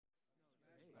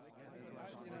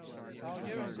This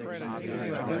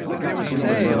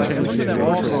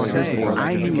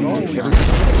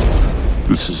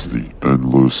is the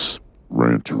Endless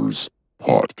Ranters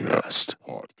Podcast.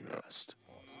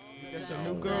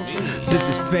 This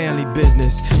is family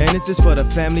business, and this is for the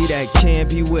family that can't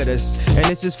be with us. And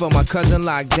this is for my cousin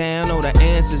locked down, oh the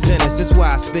answer's in us. That's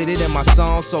why I spit it in my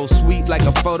song, so sweet like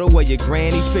a photo of your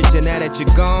granny's picture. Now that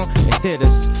you're gone, it hit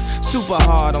us super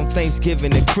hard on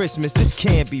Thanksgiving and Christmas. This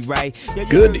can't be right.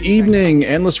 Good evening,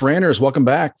 Endless Ranters. Welcome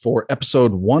back for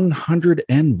episode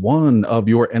 101 of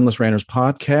your Endless Ranters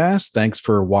podcast. Thanks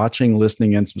for watching,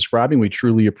 listening, and subscribing. We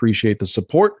truly appreciate the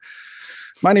support.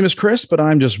 My name is Chris, but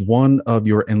I'm just one of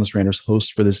your Endless Ranters hosts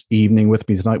for this evening. With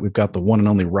me tonight, we've got the one and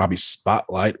only Robbie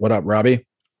Spotlight. What up, Robbie?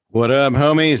 What up,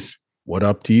 homies? What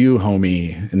up to you,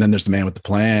 homie? And then there's the man with the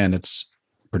plan. It's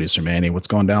producer Manny. What's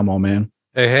going down, my man?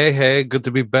 Hey. Good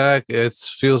to be back. It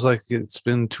feels like it's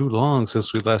been too long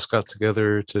since we last got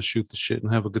together to shoot the shit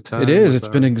and have a good time. It is. It's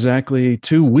been exactly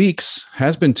 2 weeks.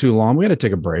 Has been too long. We had to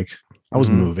take a break. I was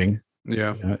moving.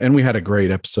 Yeah. And we had a great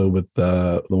episode with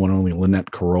the one and only Lynette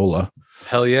Corolla.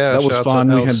 Hell yeah. That was fun.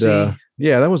 We had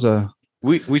that was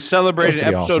we celebrated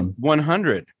pretty episode awesome.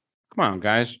 100. Come on,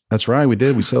 guys. That's right. We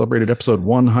did. We celebrated episode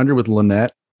 100 with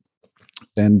Lynette.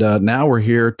 And now we're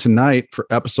here tonight for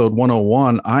episode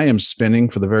 101. I am spinning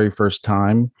for the very first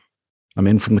time. I'm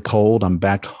in from the cold. I'm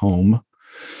back home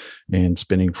and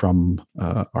spinning from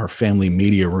our family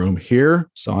media room here.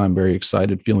 So I'm very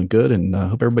excited, feeling good, and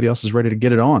hope everybody else is ready to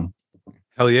get it on.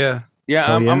 Hell yeah.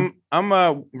 Yeah,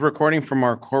 I'm recording from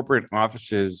our corporate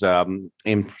offices in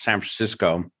San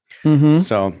Francisco. Mm-hmm.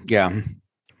 So yeah.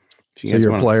 So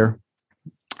you're a player.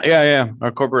 Yeah.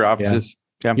 Our corporate offices.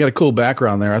 Yeah. You got a cool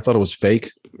background there. I thought it was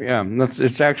fake. Yeah,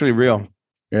 it's actually real.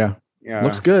 Yeah.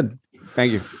 Looks good.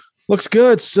 Thank you. Looks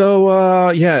good. So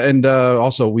and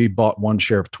also we bought one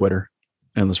share of Twitter,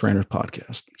 Endless Ranters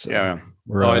Podcast. So Yeah.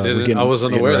 I didn't. I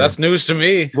wasn't aware. That's news to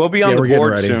me. We'll be on the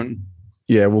board soon.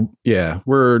 Yeah,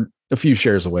 we're a few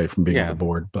shares away from being on the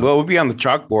board. But we'll be on the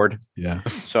chalkboard. Yeah.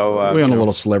 So we're on a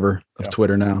little sliver of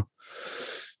Twitter now.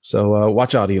 So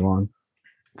watch out, Elon.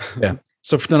 Yeah.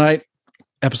 So for tonight,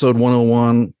 episode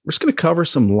 101, we're just going to cover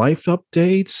some life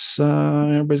updates.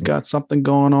 Everybody's got something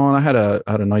going on. I had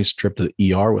a nice trip to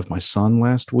the ER with my son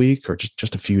last week, or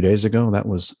just a few days ago. That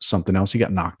was something else. He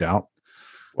got knocked out.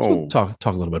 So we'll talk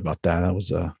a little bit about that.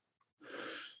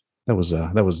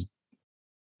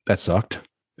 That sucked.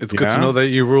 It's good to know that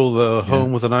you rule the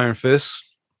home with an iron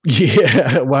fist.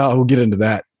 Yeah. Well, we'll get into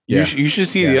that. Yeah. You should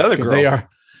see the other girl. They are.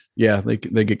 Yeah. They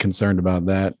get concerned about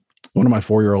that. One of my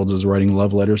 4-year-olds is writing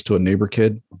love letters to a neighbor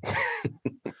kid.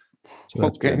 So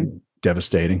that's been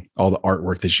devastating. All the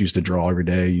artwork that she used to draw every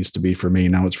day used to be for me.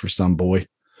 Now it's for some boy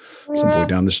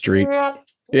down the street.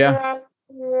 Yeah.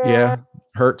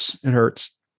 Hurts. It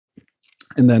hurts.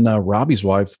 And then Robbie's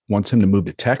wife wants him to move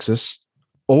to Texas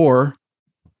or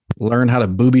learn how to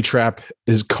booby trap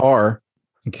his car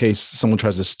in case someone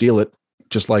tries to steal it,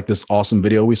 just like this awesome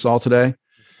video we saw today.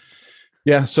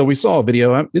 Yeah, so we saw a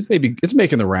video. It's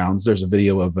making the rounds. There's a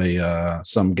video of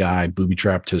some guy booby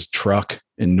trapped his truck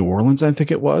in New Orleans, I think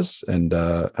it was, and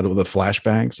out of the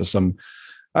flashbang. So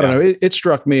I don't know. It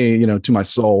struck me, to my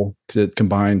soul, because it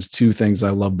combines two things I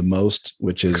love the most,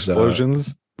 which is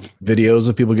explosions, videos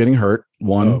of people getting hurt,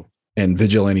 and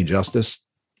vigilante justice.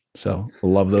 So I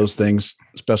love those things,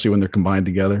 especially when they're combined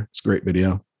together. It's a great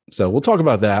video. So we'll talk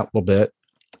about that a little bit,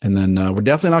 and then we're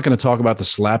definitely not going to talk about the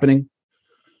slapping.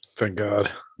 Thank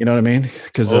God. You know what I mean?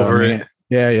 Because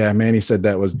Manny said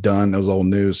that was done. That was old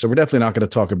news. So we're definitely not going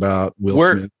to talk about Will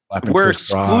Smith. We're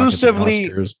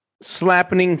exclusively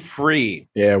slapping free.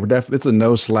 Yeah, we're definitely. It's a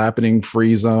no slapping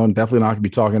free zone. Definitely not going to be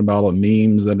talking about all the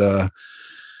memes that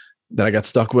I got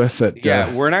stuck with.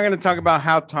 We're not going to talk about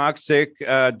how toxic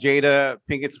Jada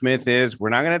Pinkett Smith is. We're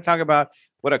not going to talk about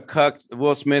what a cuck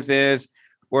Will Smith is.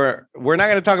 We're not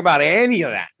going to talk about any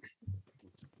of that.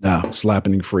 No,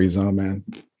 slapping free zone, man.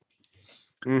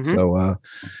 Mm-hmm. So,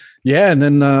 and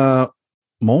then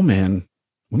Mole Man,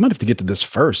 we might have to get to this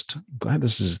first. I'm glad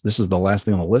this is the last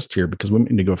thing on the list here because we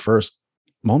need to go first.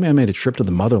 Mole Man made a trip to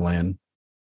the motherland.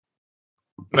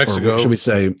 Mexico. Or should we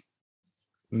say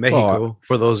Mexico,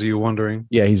 for those of you wondering.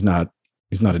 Yeah, he's not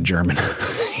a German.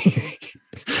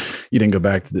 He didn't go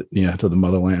back to the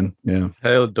motherland. Yeah.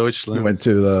 Heil Deutschland. He went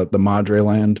to the Madre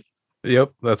land.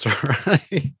 Yep, that's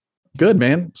right. Good,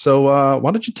 man. So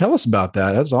why don't you tell us about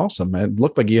that? That's awesome, man. It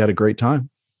looked like you had a great time.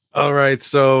 All right.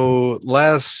 So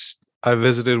last I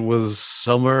visited was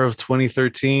summer of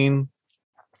 2013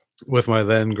 with my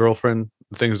then girlfriend.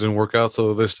 Things didn't work out.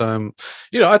 So this time,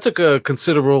 I took a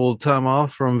considerable time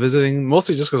off from visiting,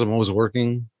 mostly just because I'm always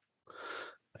working.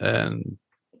 And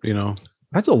you know.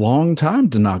 That's a long time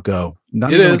to not go.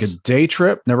 Not It even like is. a day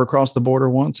trip. Never crossed the border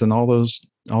once in all those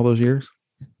years.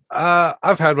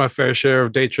 I've had my fair share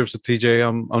of day trips to TJ.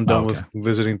 I'm done with Okay.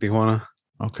 visiting Tijuana.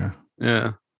 Okay.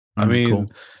 Yeah. I All right, mean, cool.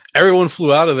 everyone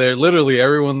flew out of there. Literally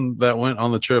everyone that went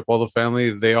on the trip, all the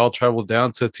family, they all traveled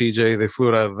down to TJ. They flew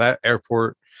out of that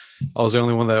airport. I was the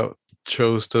only one that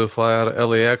chose to fly out of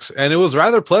LAX, and it was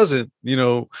rather pleasant, you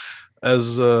know,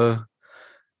 as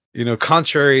you know,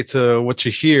 contrary to what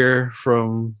you hear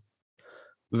from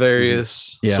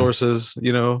various Yeah. sources,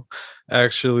 you know,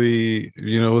 actually,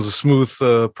 you know, it was a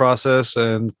smooth process,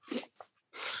 and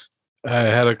I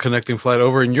had a connecting flight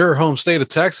over in your home state of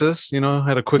Texas, you know,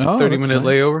 had a quick Oh, 30-minute that's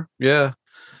nice. layover. Yeah.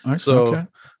 All right, So okay.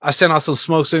 I sent out some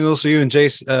smoke signals for you and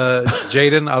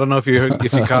Jaden. I don't know if you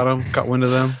caught wind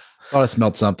of them. Thought I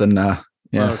smelled something. Yeah.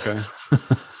 Oh, okay.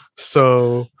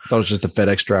 So Thought it was just a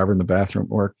FedEx driver in the bathroom at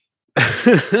work.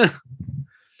 you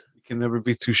can never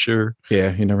be too sure.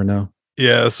 Yeah, you never know.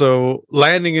 Yeah. So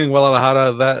landing in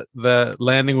Guadalajara, that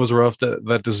landing was rough.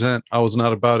 That descent, I was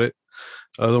not about it.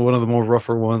 One of the more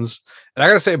rougher ones. And I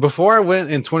gotta say, before I went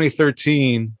in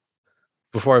 2013,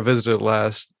 before I visited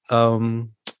last, the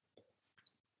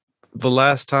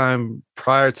last time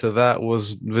prior to that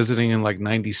was visiting in like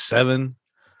 97.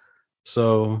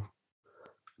 So,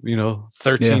 you know,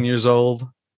 13 years old,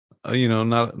 you know,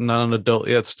 not an adult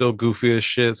yet, still goofy as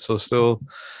shit. So still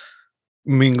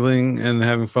mingling and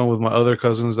having fun with my other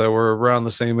cousins that were around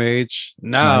the same age.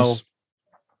 Now, Nice.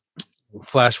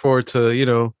 flash forward to, you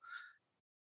know,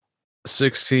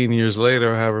 16 years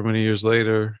later, however many years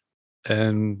later,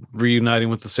 and reuniting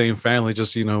with the same family,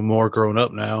 just, you know, more grown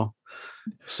up now.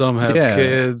 Some have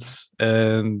kids,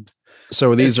 and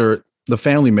so these are the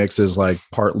family mix is like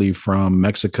partly from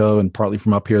Mexico and partly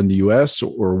from up here in the US,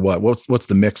 or what? What's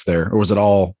the mix there? Or was it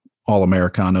all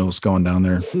Americanos going down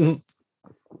there?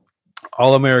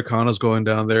 all Americanos going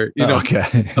down there, you know,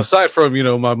 okay. aside from, you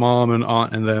know, my mom and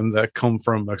aunt and them that come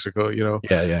from Mexico, you know.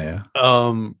 Yeah.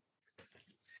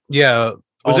 Yeah.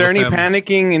 Was there any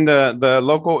panicking in the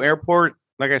local airport?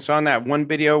 Like I saw in that one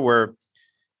video where,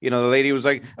 you know, the lady was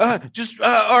like,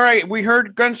 all right, we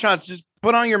heard gunshots. Just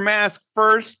put on your mask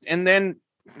first and then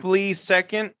flee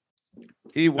second.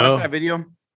 Did you watch that video?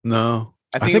 No.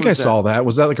 I think I saw that.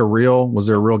 Was that like was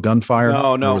there a real gunfire?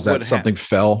 No. Or was that something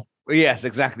fell? Yes,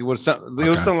 exactly. It was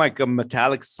something like a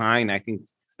metallic sign, I think,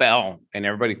 fell, and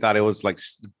everybody thought it was like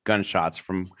gunshots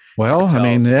from. Well, cartels. I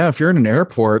mean, yeah, if you're in an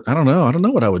airport, I don't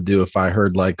know what I would do if I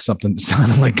heard like something that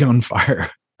sounded like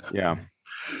gunfire. Yeah.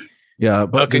 Yeah,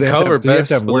 but do you have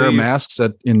to wear masks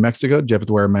in Mexico? Do you have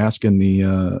to wear a mask in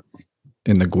the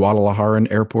Guadalajara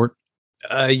airport?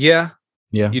 Yeah,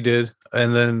 you did.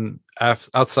 And then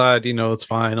outside, you know, it's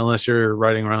fine unless you're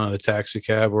riding around in a taxi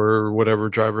cab or whatever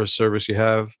driver service you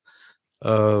have.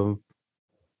 That's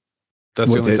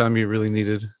the only time you really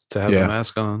needed to have a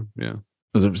mask on. Yeah.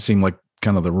 Does it seem like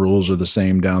kind of the rules are the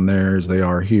same down there as they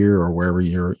are here, or wherever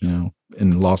you're, you know,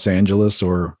 in Los Angeles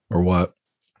or what?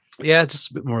 Yeah,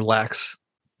 just a bit more lax.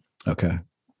 Okay.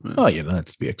 Oh yeah,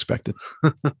 that's to be expected.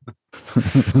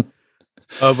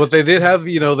 But they did have,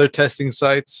 you know, their testing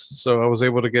sites, so I was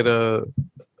able to get a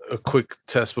quick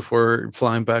test before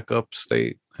flying back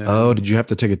upstate. Oh, did you have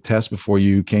to take a test before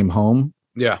you came home?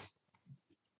 Yeah.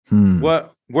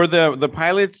 What were the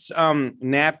pilots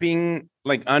napping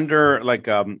like under like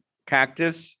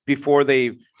cactus before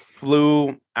they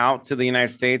flew out to the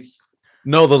United States?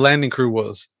 No, the landing crew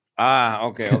was.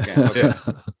 Okay. Yeah.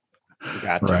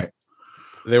 Gotcha. Right.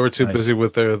 They were too busy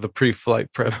with the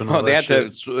pre-flight prep and all they that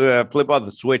had shit. to flip all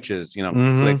the switches, you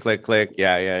know, click.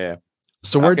 Yeah.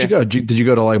 So where'd you go? Did you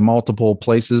go to like multiple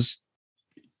places?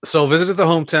 So visited the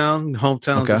hometown.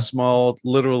 Hometown's a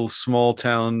literal small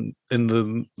town in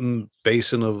the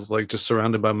basin of like just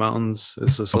surrounded by mountains.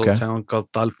 It's this little town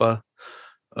called Talpa.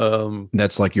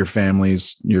 That's like your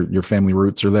family's your family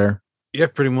roots are there. Yeah,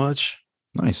 pretty much.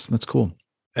 Nice. That's cool.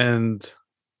 And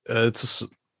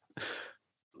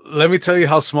let me tell you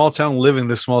how small town living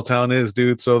this small town is,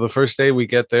 dude. So the first day we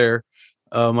get there,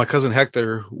 my cousin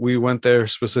Hector, we went there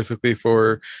specifically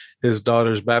for his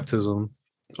daughter's baptism.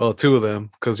 Well, two of them,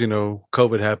 because, you know,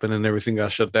 COVID happened and everything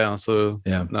got shut down. So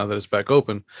now that it's back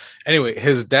open. Anyway,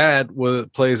 his dad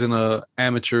plays in a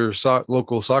amateur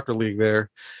local soccer league there,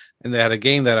 and they had a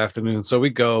game that afternoon. So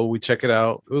we check it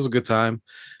out. It was a good time.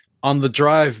 On the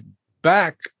drive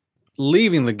back,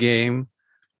 leaving the game,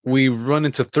 we run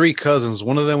into three cousins.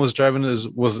 One of them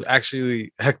was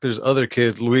actually Hector's other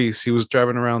kid, Luis. He was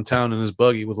driving around town in his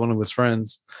buggy with one of his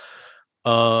friends.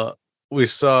 We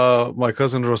saw my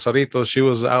cousin Rosarito. She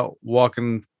was out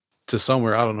walking to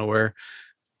somewhere, I don't know where.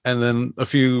 And then a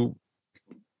few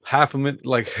half a minute,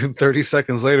 like 30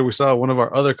 seconds later, we saw one of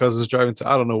our other cousins driving to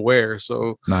I don't know where.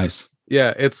 So Nice.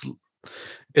 yeah, it's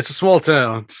a small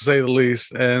town to say the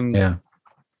least, and Yeah.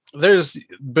 there's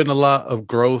been a lot of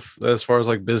growth as far as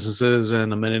like businesses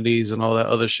and amenities and all that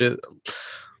other shit.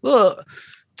 Look,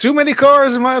 too many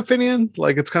cars, in my opinion.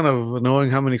 Like, it's kind of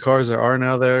annoying how many cars there are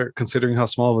now there, considering how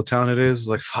small of a town it is.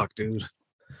 Like, fuck, dude.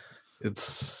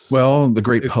 It's Well, the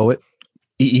great poet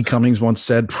E.E. Cummings once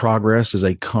said, "Progress is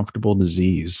a comfortable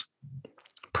disease."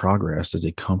 Progress is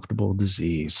a comfortable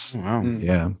disease. Wow.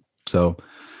 Yeah. So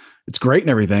it's great and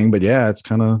everything, but yeah, it's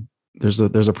kind of there's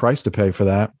a price to pay for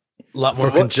that. a lot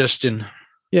more congestion.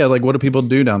 Yeah, like what do people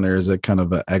do down there? Is it kind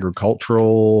of agricultural,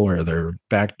 or they're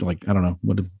back? Like, I don't know,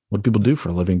 what do people do for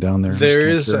a living down there? There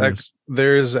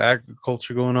is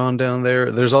agriculture going on down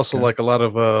there. There's also like a lot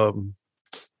of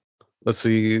let's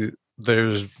see,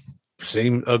 there's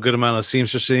a good amount of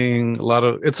seamstressing. A lot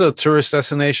of it's a tourist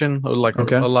destination. Like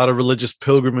a lot of religious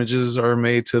pilgrimages are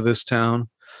made to this town.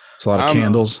 It's a lot of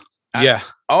candles. Yeah.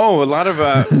 Oh, a lot of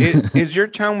is your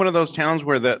town one of those towns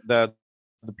where the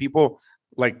people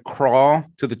like crawl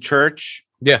to the church?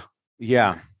 Yeah.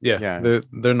 They're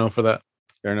known for that.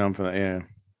 They're known for that. Yeah.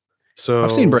 So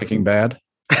I've seen Breaking Bad.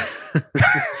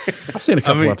 I've seen a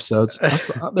couple episodes.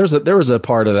 There was a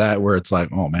part of that where it's like,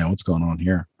 oh man, what's going on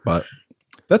here? But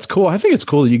that's cool. I think it's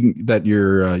cool you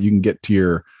can get to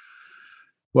your,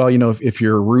 well, if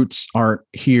your roots aren't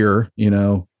here,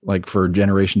 like for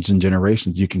generations and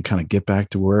generations, you can kind of get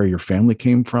back to where your family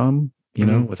came from,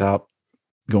 without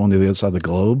going to the other side of the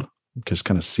globe. Just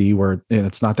kind of see where, and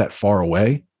it's not that far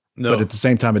away. No. But at the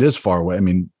same time, it is far away. I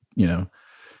mean,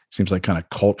 seems like kind of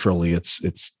culturally,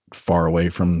 it's far away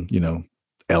from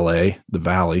LA, the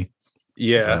Valley.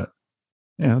 Yeah,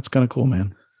 yeah, that's kind of cool,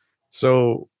 man.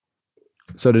 So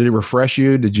did it refresh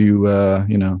you? Did you,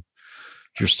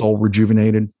 your soul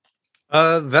rejuvenated?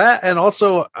 That, and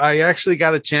also I actually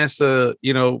got a chance to,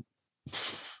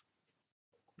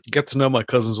 get to know my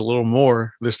cousins a little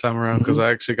more this time around, because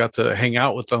I actually got to hang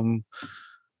out with them,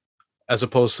 as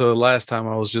opposed to the last time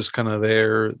I was just kind of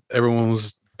there. Everyone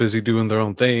was busy doing their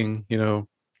own thing,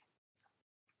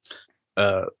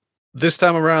 this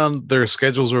time around their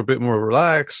schedules were a bit more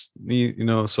relaxed,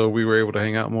 so we were able to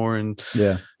hang out more, and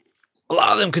yeah, a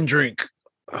lot of them can drink.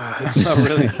 It's not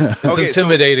really it's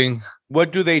intimidating. So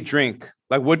what do they drink?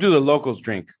 Like, what do the locals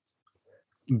drink?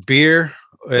 Beer,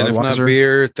 and if not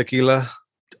beer, tequila.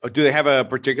 Do they have a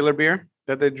particular beer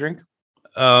that they drink?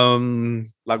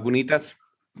 Lagunitas?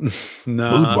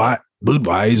 No.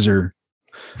 Budweiser.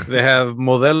 They have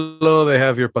Modelo. They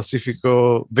have your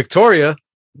Pacifico. Victoria.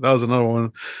 That was another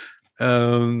one.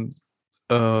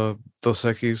 Dos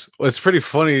Equis. It's pretty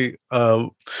funny.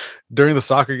 During the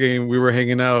soccer game, we were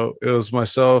hanging out. It was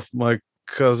myself, my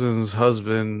cousin's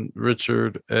husband,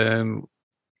 Richard, and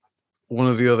one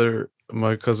of the other,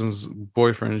 my cousin's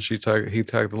boyfriend. He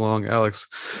tagged along, Alex.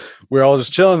 We're all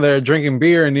just chilling there, drinking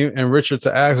beer, and Richard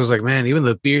to Alex was like, "Man, even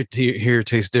the beer here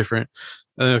tastes different."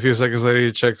 And then a few seconds later,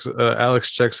 he checks.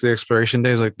 Alex checks the expiration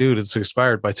date. He's like, "Dude, it's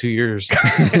expired by 2 years."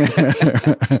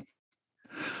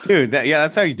 Dude,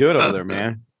 that's how you do it over there,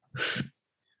 man.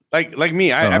 Like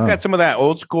me, I've got some of that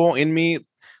old school in me.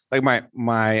 Like my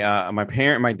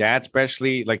parent, my dad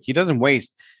especially, like he doesn't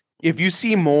waste. If you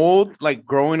see mold like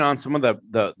growing on some of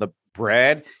the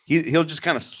bread, he'll just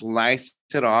kind of slice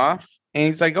it off, and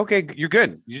he's like, "Okay, you're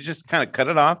good. You just kind of cut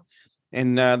it off,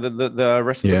 and the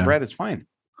rest of the bread is fine."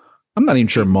 I'm not even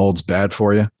sure mold's bad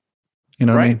for you. You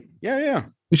know what I mean? Yeah.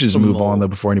 We should just move on though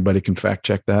before anybody can fact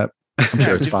check that. I'm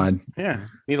sure it's fine. Yeah.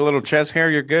 Need a little chest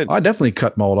hair, you're good. I definitely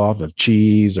cut mold off of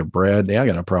cheese or bread. Yeah, I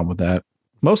got no problem with that.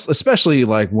 Especially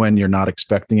like when you're not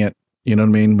expecting it. You know what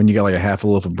I mean? When you got like a half a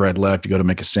loaf of bread left, you go to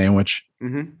make a sandwich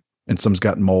and some's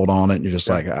got mold on it, and you're just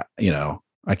like,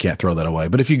 I can't throw that away.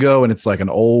 But if you go and it's like an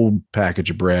old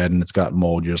package of bread and it's got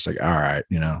mold, you're just like, all right,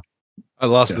 I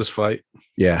lost this fight.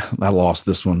 Yeah, I lost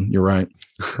this one. You're right.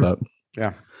 But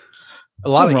yeah, a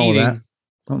lot of eating.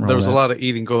 There was a lot of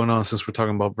eating going on since we're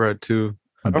talking about bread too.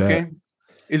 Okay.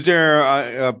 Is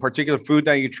there a particular food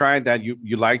that you tried that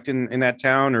you liked in that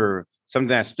town, or something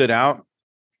that stood out?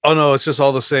 Oh no, it's just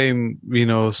all the same,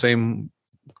 same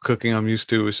cooking I'm used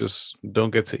to. It's just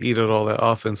don't get to eat it all that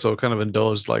often. So kind of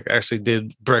indulged, like actually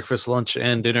did breakfast, lunch,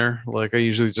 and dinner. Like I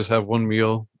usually just have one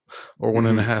meal or one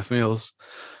and a half meals.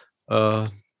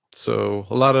 So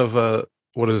a lot of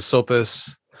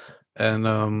sopes and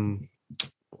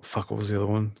what was the other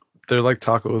one? They're like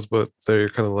tacos, but they're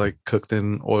kind of like cooked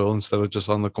in oil instead of just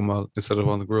on the comal, instead of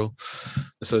on the grill,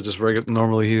 instead of just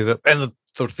normally heated up. And the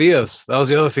tortillas, that was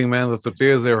the other thing, man. The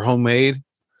tortillas, they were homemade,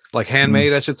 like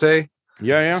handmade, I should say.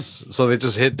 Yeah. So they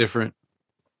just hit different.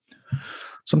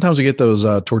 Sometimes we get those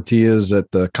tortillas at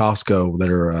the Costco that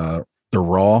are they're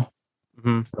raw,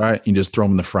 right? You just throw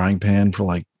them in the frying pan for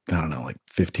like, I don't know, like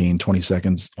 15, 20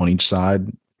 seconds on each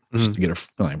side just to get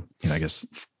a, I guess,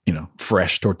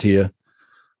 fresh tortilla.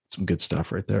 Some good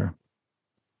stuff right there.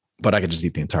 But I could just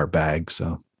eat the entire bag.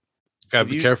 So gotta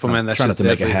be careful, man. That's trying not to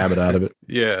make a habit out of it.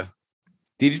 Yeah.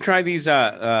 Did you try these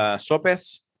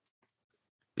sopes?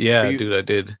 Yeah, dude, I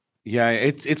did. Yeah,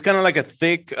 it's kind of like a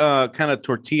thick kind of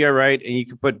tortilla, right? And you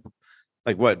can put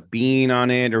like what, bean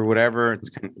on it or whatever. It's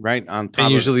kind of, right on top.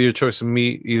 And usually your choice of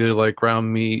meat, either like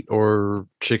ground meat or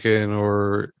chicken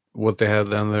or what they had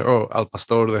down there. Oh, al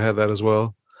pastor, they had that as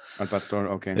well. Al pastor,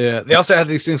 okay. Yeah, they also had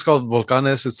these things called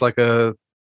volcanes. It's like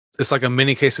a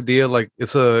mini quesadilla. Like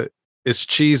it's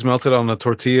cheese melted on a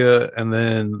tortilla and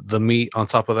then the meat on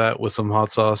top of that with some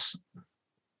hot sauce.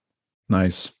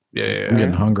 Nice. Yeah. I'm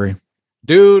getting hungry.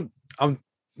 Dude, I'm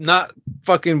not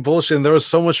fucking bullshitting. There was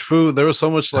so much food. There was so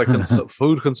much like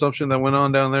food consumption that went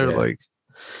on down there. Yeah. Like,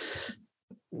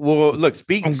 well, look,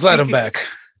 I'm glad I'm back.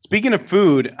 Speaking of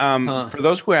food, for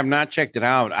those who have not checked it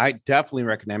out, I definitely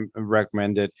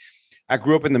recommend it. I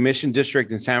grew up in the Mission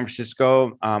District in San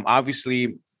Francisco.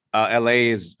 Obviously, LA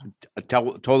is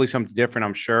totally something different.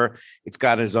 I'm sure it's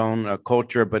got its own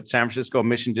culture, but San Francisco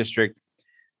Mission District,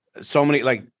 so many,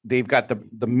 like they've got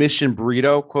the Mission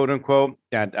burrito, quote unquote,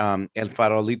 that El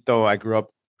Farolito I grew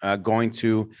up going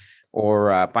to,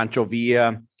 or Pancho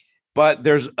Villa. But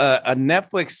there's a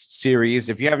Netflix series.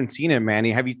 If you haven't seen it,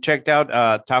 Manny, have you checked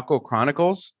out Taco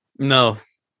Chronicles? No.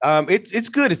 It's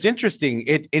good. It's interesting.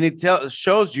 It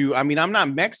shows you. I mean, I'm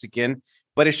not Mexican,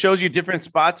 but it shows you different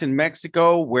spots in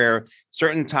Mexico where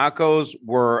certain tacos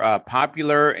were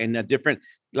popular and different.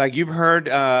 Like you've heard,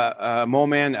 Mo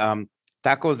Man,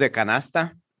 tacos de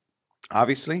canasta,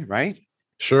 obviously, right?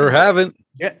 Sure haven't.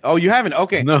 Yeah. Oh, you haven't?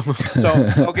 Okay. No.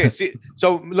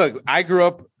 So look, I grew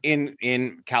up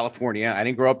in California. I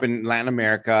didn't grow up in Latin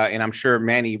America, and I'm sure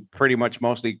Manny pretty much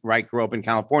mostly grew up in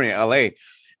California, LA.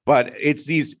 But it's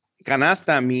these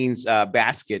canasta means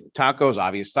basket, tacos,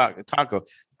 obvious taco.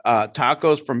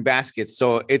 Tacos from baskets.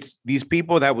 So it's these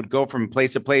people that would go from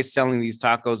place to place selling these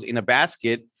tacos in a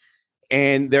basket.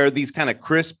 And they're these kind of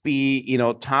crispy,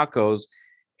 tacos.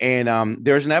 And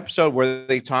there's an episode where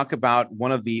they talk about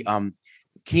one of the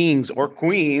kings or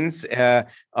queens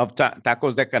of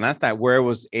tacos de canasta, where it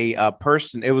was a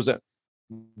person. It was a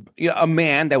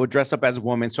man that would dress up as a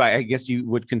woman. So I guess you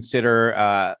would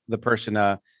consider the person,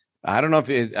 I don't know if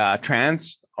it's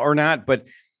trans or not, but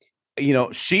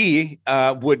she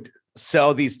would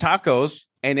sell these tacos,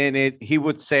 and then he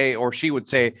would say, or she would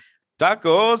say,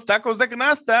 tacos de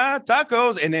canasta,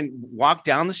 tacos, and then walk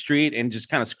down the street and just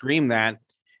kind of scream that,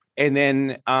 and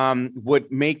then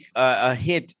would make a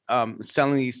hit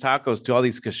selling these tacos to all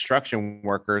these construction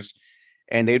workers,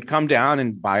 and they'd come down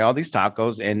and buy all these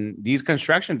tacos, and these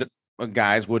construction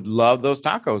guys would love those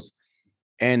tacos,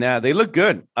 and they look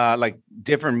good, like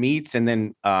different meats, and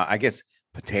then I guess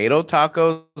potato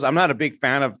tacos. I'm not a big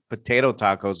fan of potato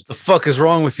tacos. The fuck is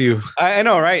wrong with you? I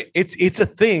know, right? It's a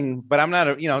thing, but I'm not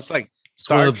it's like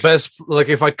starch. One of the best. Like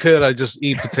if I could, I'd just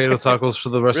eat potato tacos for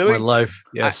the rest of my life.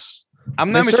 Yes.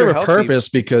 I'm not they serve a purpose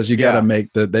because you got to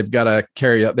make they've got to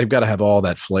carry up. They've got to have all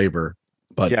that flavor,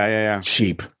 but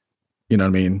cheap. You know what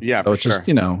I mean? Yeah. So it's just,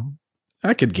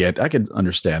 I could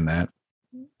understand that.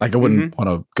 Like I wouldn't want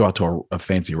to go out to a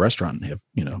fancy restaurant,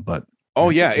 but. Oh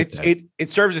yeah,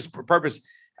 it serves its purpose.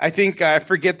 I think I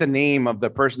forget the name of the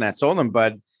person that sold them,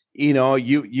 but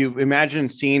you imagine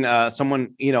seeing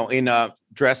someone in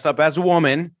dressed up as a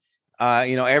woman,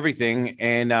 everything,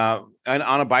 and on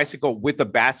a bicycle with a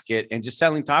basket and just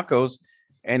selling tacos,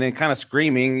 and then kind of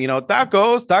screaming,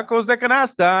 tacos de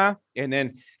canasta, and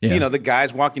then the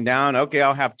guys walking down. Okay,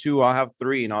 I'll have 2, I'll have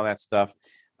 3, and all that stuff.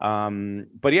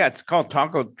 But yeah, it's called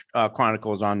Taco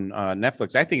Chronicles on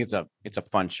Netflix. I think it's a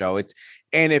fun show.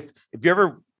 And if you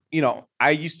ever, I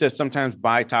used to sometimes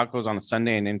buy tacos on a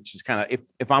Sunday, and then just kind of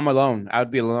if I'm alone, I would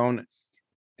be alone.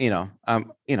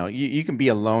 You can be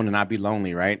alone and not be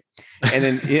lonely, right? And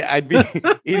then I'd be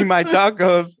eating my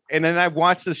tacos, and then I'd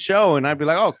watch the show, and I'd be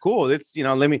like, oh, cool. It's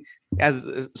let me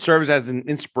serves as an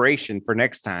inspiration for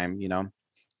next time,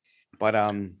 But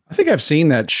I think I've seen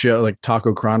that show, like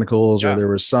Taco Chronicles, or there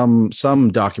was some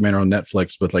documentary on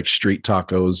Netflix with like street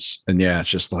tacos, and it's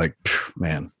just like,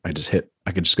 man, I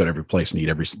could just go to every place and eat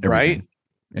everything. Right,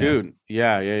 dude.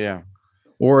 Yeah.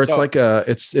 Or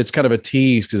it's it's kind of a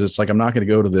tease because it's like I'm not going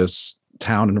to go to this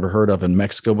town I've never heard of in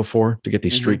Mexico before to get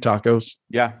these street tacos.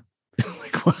 Yeah.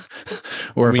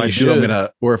 Or if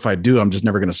I do, I'm just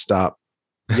never going to stop.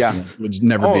 Yeah, it would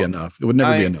never be enough. It would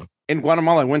never be enough. in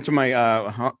Guatemala. I went to my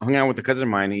hung out with a cousin of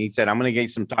mine, and he said, "I'm gonna get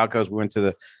some tacos." We went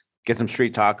to get some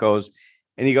street tacos,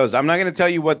 and he goes, "I'm not gonna tell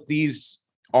you what these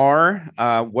are,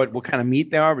 what kind of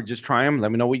meat they are, but just try them.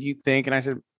 Let me know what you think." And I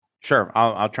said, "Sure,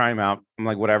 I'll try them out." I'm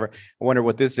like, "Whatever." I wonder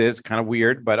what this is. Kind of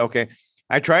weird, but okay.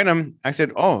 I tried them. I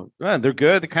said, "Oh, they're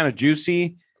good. They're kind of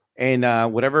juicy, and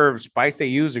whatever spice they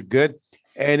use are good."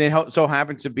 And it so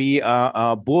happens to be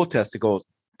bull testicle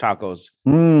tacos.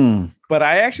 But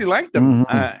I actually like them.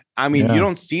 I mean, you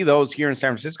don't see those here in San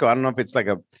Francisco. I don't know if it's like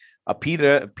a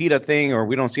PETA thing, or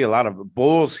we don't see a lot of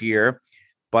bulls here,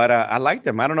 but I like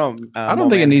them. I don't know. I don't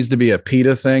think it needs to be a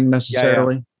PETA thing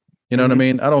necessarily. Yeah. You know what I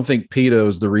mean? I don't think PETA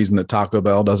is the reason that Taco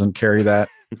Bell doesn't carry that,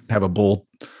 have a bull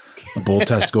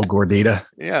testicle gordita.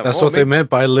 Yeah. That's what they meant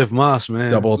by Live Más,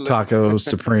 man. Double taco,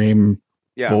 supreme,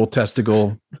 bull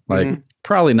testicle. Like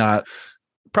probably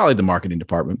the marketing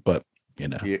department, but you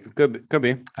know, could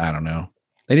be. I don't know.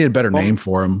 They need a better name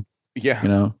for them. Yeah. You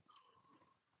know,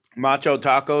 macho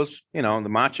tacos, the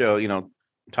macho,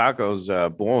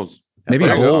 tacos, bulls. Maybe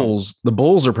bulls. The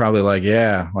bulls are probably like,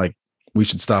 like we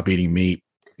should stop eating meat.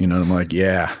 And I'm like,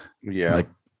 yeah. Like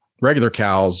regular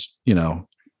cows,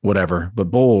 whatever.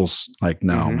 But bulls, like,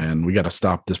 no, man, we got to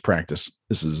stop this practice.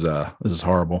 This is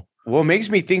horrible. Well, it makes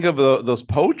me think of those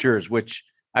poachers, which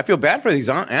I feel bad for these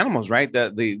animals, right?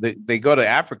 That they go to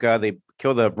Africa, they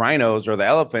kill the rhinos or the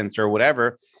elephants or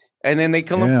whatever, and then they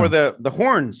kill them for the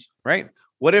horns, right?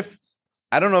 What if,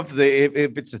 I don't know if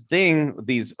it's a thing,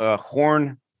 these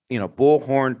horn, bull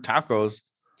horn tacos.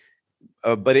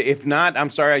 But if not,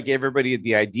 I'm sorry, I gave everybody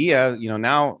the idea.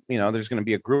 Now, there's going to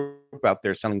be a group out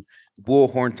there selling bull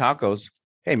horn tacos.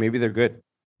 Hey, maybe they're good.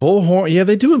 Bull horn, yeah,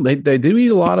 they do. They do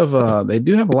eat a lot of. They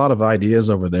do have a lot of ideas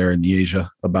over there in the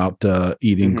Asia about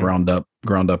eating ground up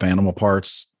animal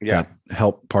parts that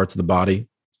help parts of the body.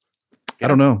 Yeah. I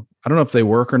don't know if they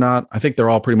work or not. I think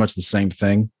they're all pretty much the same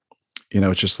thing.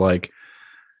 It's just like,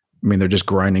 they're just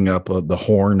grinding up the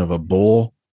horn of a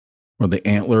bull or the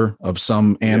antler of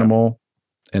some animal.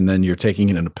 And then you're taking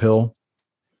it in a pill.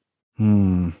 I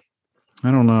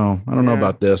don't know. I don't know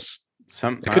about this.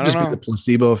 It could just be the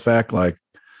placebo effect,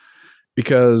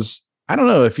 because I don't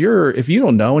know if you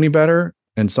don't know any better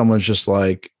and someone's just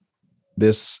like,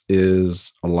 this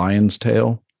is a lion's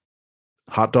tail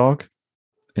hot dog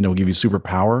and it'll give you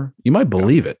superpower, you might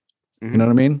believe it. You know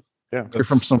what I mean? Yeah. If you're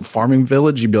from some farming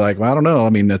village, you'd be like, well, I don't know.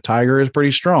 The tiger is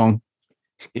pretty strong.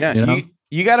 Yeah.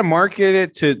 You got to market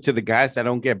it to the guys that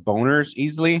don't get boners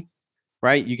easily,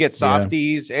 right? You get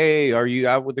softies. Yeah. Hey, are you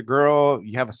out with the girl?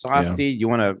 You have a softie.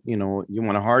 Yeah. You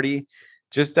want a hearty.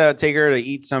 Just take her to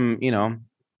eat some,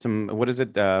 what is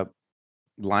it?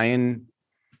 Lion,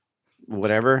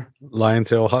 whatever. Lion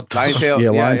tail hot dog.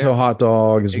 Lion tail hot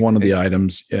dog is one of the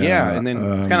items. Yeah. And then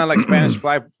it's kind of like Spanish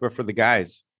fly, but for the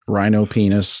guys. Rhino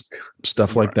penis,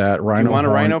 stuff like that. Rhino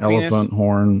horn, elephant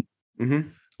horn.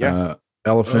 Yeah.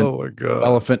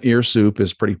 Elephant ear soup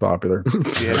is pretty popular.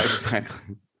 Yeah,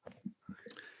 exactly.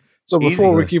 So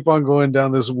before we keep on going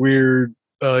down this weird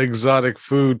exotic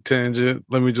food tangent,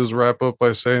 let me just wrap up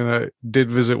by saying I did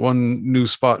visit one new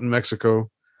spot in Mexico,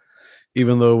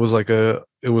 even though it was like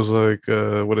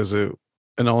what is it,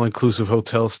 an all-inclusive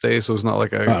hotel stay, so it's not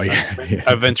like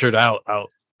I ventured out.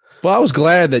 Well, I was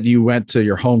glad that you went to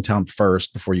your hometown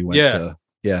first before you went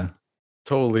to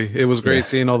Totally. It was great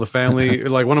seeing all the family.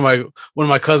 Like one of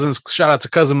my cousins, shout out to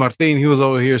cousin Martin. He was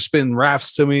over here spitting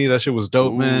raps to me. That shit was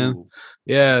dope, man.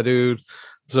 Yeah, dude.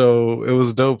 So it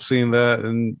was dope seeing that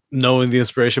and knowing the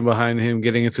inspiration behind him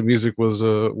getting into music was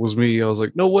me. I was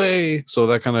like, no way. So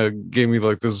that kind of gave me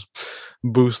like this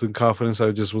boost in confidence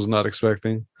I just was not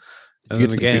expecting. And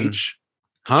then again, beach?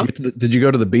 Huh? Did you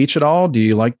go to the beach at all? Do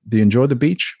you enjoy the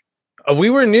beach?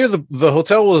 We were near the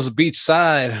hotel was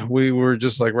beachside. We were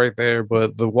just like right there,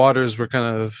 but the waters were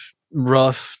kind of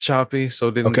rough, choppy, so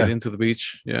didn't get into the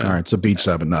beach. Yeah. All right. So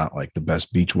beachside, but not like the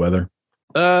best beach weather.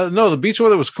 No, the beach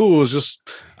weather was cool. It was just,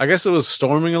 I guess it was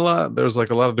storming a lot. There was like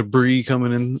a lot of debris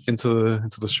coming into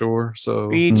the shore. So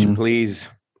beach, please.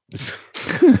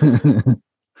 And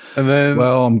then,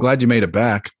 well, I'm glad you made it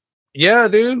back. Yeah,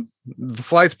 dude. The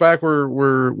flights back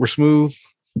were smooth.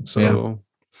 So. Yeah.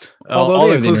 Although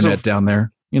they have the internet down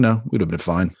there, we'd have been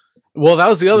fine. Well, that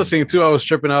was the other thing too I was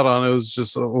tripping out on. It was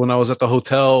just when I was at the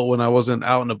hotel, when I wasn't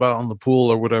out and about on the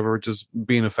pool or whatever, just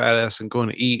being a fat ass and going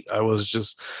to eat, I was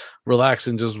just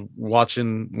relaxing, just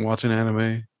watching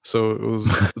anime. So it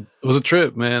was a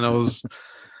trip, man. I was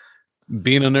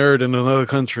being a nerd in another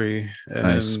country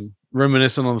and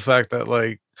reminiscing on the fact that,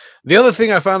 like, the other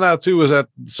thing I found out too was that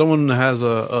someone has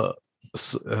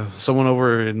someone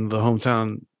over in the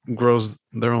hometown grows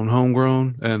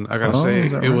homegrown, and I gotta Oh, say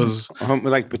is that it right? was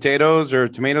Like potatoes or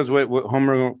tomatoes. What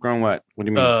homegrown? What? What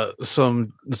do you mean?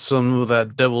 some of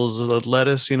that devil's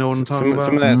lettuce. You know what I'm talking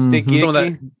Some of about? that Mhm. sticky.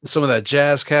 Some of that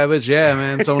jazz cabbage. Yeah,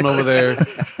 man. Someone over there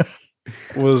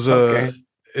was Okay.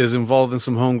 is involved in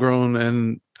some homegrown,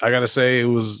 and I gotta say it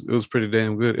was pretty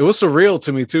damn good. It was surreal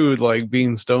to me too, like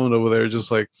being stoned over there,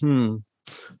 just like I'm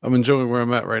enjoying where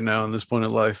I'm at right now in this point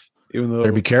in life, even though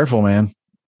Better be careful, man.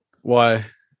 why.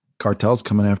 Cartel's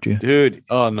coming after you. Dude.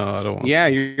 Oh no, I don't want. Yeah,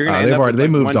 you're gonna end up with They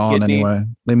like moved one on kidney. anyway.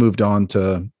 They moved on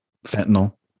to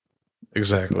fentanyl.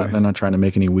 Exactly. They're not trying to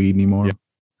make any weed anymore. Yep.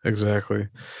 Exactly.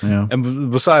 Yeah.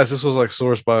 And besides, this was like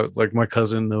sourced by like my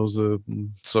cousin knows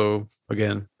so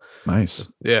again, Nice.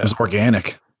 yeah, It was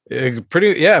organic.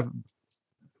 pretty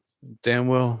damn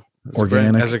well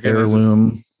Organic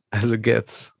heirloom. as it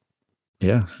gets.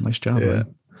 Yeah. Nice job, Yeah.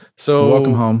 man. So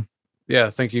Welcome home.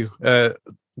 Yeah, thank you.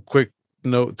 Quick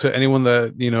note to anyone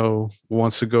that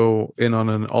wants to go in on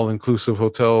an all-inclusive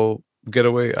hotel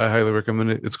getaway, I highly recommend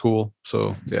it. It's cool.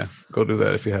 So yeah, go do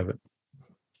that if you haven't.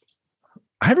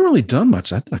 I haven't really done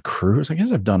much. I did a cruise. I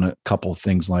guess I've done a couple of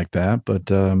things like that, but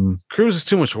Cruise is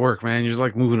too much work, man. You're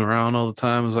like moving around all the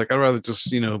time. It's like I'd rather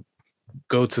just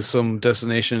go to some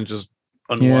destination and just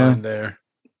unwind there.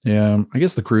 yeah, I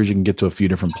guess the cruise you can get to a few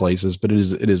different places, but it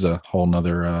is a whole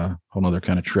nother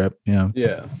kind of trip. Yeah.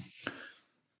 Yeah.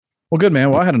 Well, good,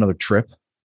 man. Well, I had another trip.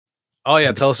 Oh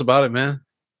yeah, tell us about it, man.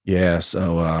 Yeah.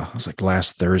 So it was like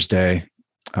last Thursday.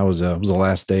 It was the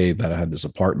last day that I had this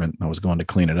apartment. I was going to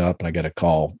clean it up, and I got a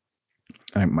call.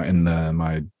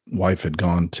 My wife had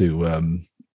gone to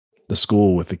the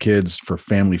school with the kids for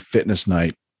family fitness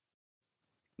night.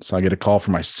 So I get a call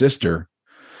from my sister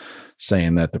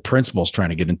saying that the principal's trying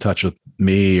to get in touch with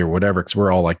me or whatever, because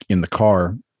we're all like in the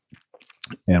car,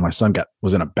 and my son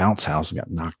was in a bounce house and got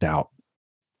knocked out.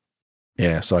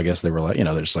 Yeah, so I guess they were like,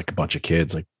 there's like a bunch of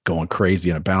kids like going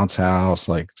crazy in a bounce house,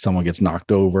 like someone gets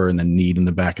knocked over and then kneed in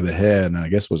the back of the head, and I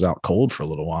guess was out cold for a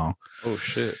little while. Oh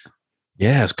shit.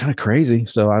 Yeah, it's kind of crazy.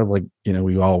 So I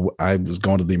I was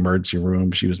going to the emergency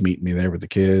room. She was meeting me there with the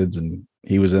kids, and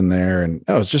he was in there, and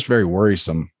it was just very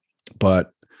worrisome.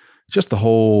 But just the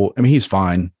whole, I mean, he's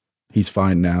fine. He's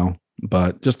fine now,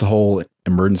 but just the whole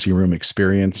emergency room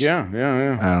experience.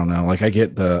 Yeah. I don't know. Like I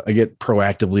get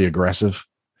proactively aggressive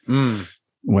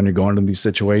when you're going to these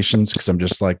situations, because I'm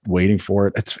just like waiting for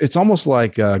it. It's almost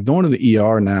like going to the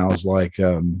ER now is like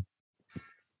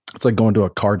it's like going to a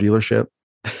car dealership.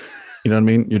 You know what I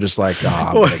mean? You're just like,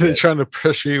 They're trying to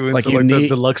pressure you into Like like, you the need-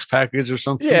 deluxe package or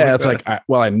something. yeah, like it's that.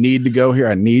 like, I need to go here.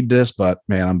 I need this, but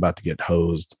man, I'm about to get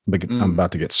hosed. I'm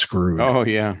about to get screwed. Oh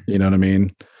yeah. You know what I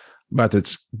mean? About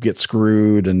to get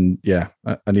screwed, and yeah,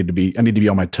 I need to be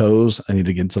on my toes. I need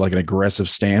to get into like an aggressive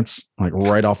stance, like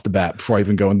right off the bat before I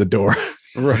even go in the door.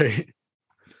 right.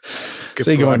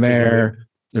 So you go in there,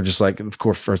 they're just like, of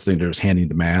course, first thing they're just handing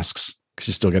the masks, because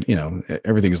you still got,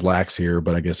 everything is lax here,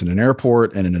 but I guess in an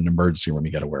airport and in an emergency room,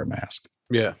 you got to wear a mask.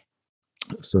 Yeah.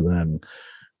 So then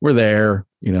we're there,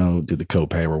 do the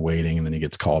copay, we're waiting, and then he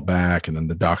gets called back, and then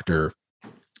the doctor.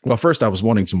 Well, first I was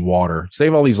wanting some water. So they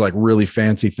have all these like really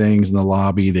fancy things in the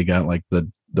lobby. They got like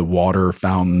the water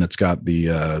fountain that's got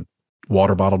the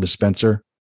water bottle dispenser.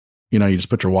 You just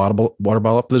put your water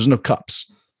bottle up. There's no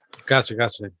cups. Gotcha.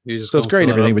 You just So it's great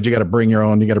and everything, but you got to bring your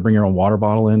own. You got to bring your own water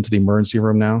bottle into the emergency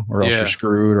room now, or else Yeah. you're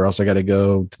screwed. Or else I got to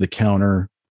go to the counter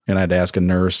and I'd ask a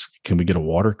nurse, "Can we get a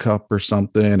water cup or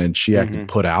something?" And she acted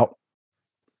put out,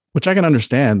 which I can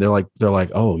understand. They're like,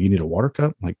 "Oh, you need a water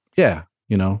cup?" I'm like, yeah,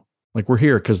 like we're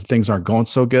here because things aren't going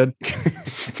so good.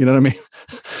 You know what I mean?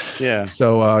 Yeah.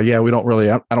 So we don't really.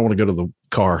 I don't want to go to the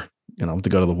car. To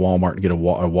go to the Walmart and get a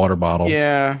water bottle.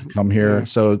 Yeah. Come here. Yeah.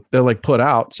 So they're like put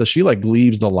out. So she like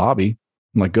leaves the lobby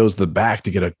and like goes to the back to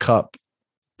get a cup.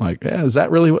 Like, yeah, is that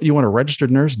really what you want a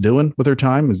registered nurse doing with her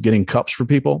time, is getting cups for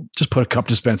people? Just put a cup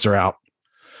dispenser out.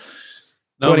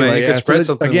 No, So man, anyway, you yeah, can spread so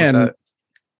something again.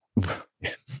 like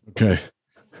Okay.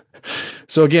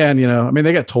 So again,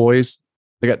 they got toys.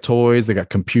 They got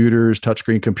computers,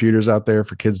 touchscreen computers out there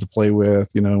for kids to play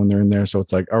with, when they're in there. So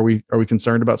it's like, are we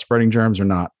concerned about spreading germs or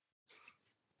not?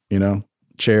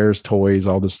 Chairs, toys,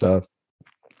 all this stuff.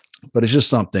 But it's just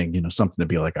something, something to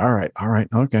be like, all right,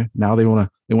 okay. Now they want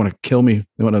to kill me.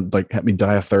 They want to like have me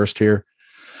die of thirst here.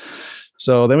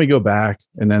 So then we go back,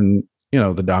 and then,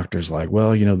 the doctor's like,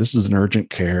 well, this is an urgent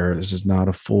care. This is not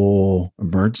a full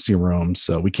emergency room,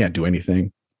 so we can't do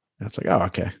anything. And it's like, oh,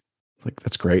 okay. It's like,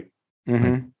 that's great.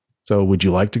 Mm-hmm. So would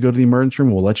you like to go to the emergency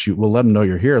room? We'll let them know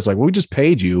you're here. It's like, well, we just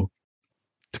paid you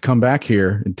to come back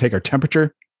here and take a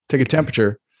temperature,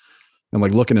 and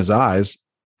like look in his eyes.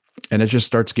 And it just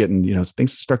starts getting,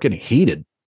 things start getting heated.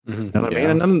 Mhm. You know what I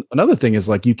Yeah. mean? And another thing is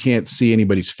like you can't see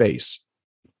anybody's face.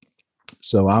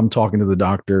 So I'm talking to the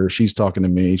doctor, she's talking to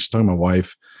me, she's talking to my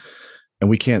wife, and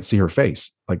we can't see her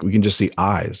face. Like we can just see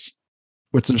eyes,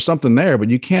 which there's something there, but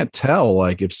you can't tell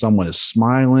like if someone is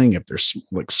smiling, if they're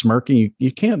like smirking.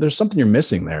 You can't. There's something you're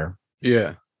missing there.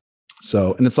 Yeah.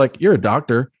 So, and it's like you're a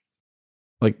doctor.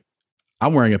 Like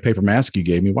I'm wearing a paper mask you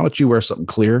gave me. Why don't you wear something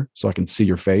clear so I can see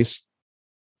your face?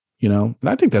 You know, and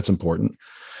I think that's important.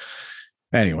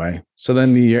 Anyway, so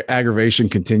then the aggravation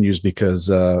continues because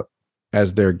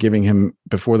as they're giving him,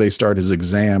 before they start his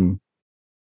exam,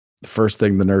 the first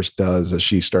thing the nurse does is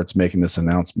she starts making this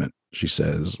announcement. She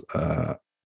says,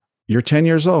 you're 10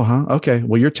 years old, huh? Okay.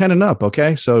 Well, you're 10 and up.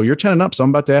 Okay. So you're 10 and up. So I'm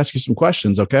about to ask you some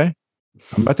questions. Okay.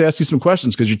 I'm about to ask you some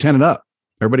questions because you're 10 and up.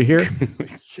 Everybody here?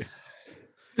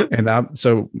 And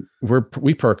so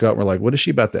we perk up. We're like, what is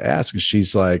she about to ask? And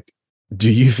she's like, do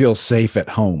you feel safe at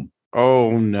home?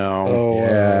 Oh no. Oh,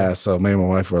 Yeah. So me and my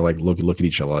wife were like, look at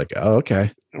each other like, oh,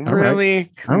 okay. Really? All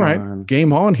Come right. on.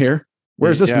 Game on here.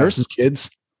 Where's this Yeah. nurse's kids?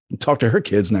 Talk to her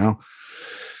kids now.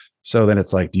 So then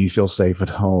it's like, do you feel safe at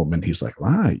home? And he's like,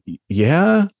 wow,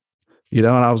 yeah. You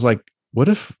know, and I was like, what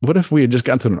if we had just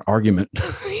gotten to an argument?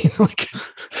 You know, like,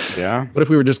 Yeah. what if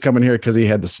we were just coming here because he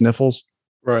had the sniffles?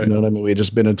 right. You know what I mean? We had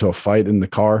just been into a fight in the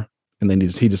car, and then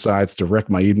he decides to wreck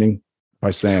my evening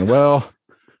by saying, well,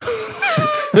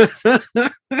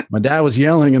 my dad was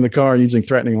yelling in the car using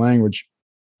threatening language,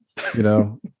 you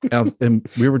know, and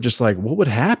we were just like, what would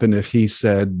happen if he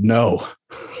said no?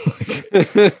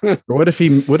 Or what if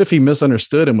he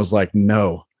misunderstood and was like,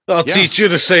 no? I'll Yeah. teach you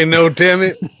to say no, damn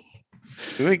it.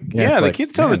 Like, Yeah, yeah, it's the like,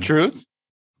 kids tell the man. truth.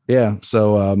 Yeah.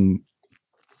 So, and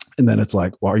then it's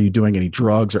like, well, are you doing any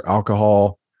drugs or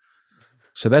alcohol?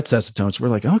 So that sets the tone. So we're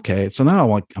like, okay. So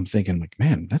now I'm thinking like,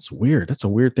 man, that's weird. That's a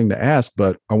weird thing to ask.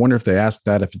 But I wonder if they ask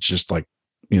that, if it's just like,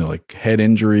 you know, like head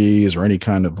injuries or any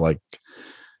kind of like,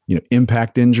 you know,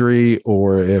 impact injury,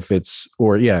 or if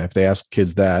they ask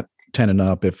kids that 10 and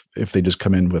up, if they just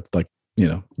come in with like, you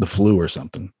know, the flu or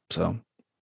something. So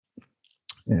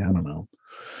yeah, I don't know.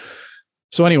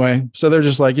 So anyway, so they're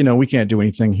just like, you know, we can't do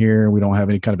anything here. We don't have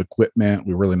any kind of equipment.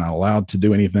 We're really not allowed to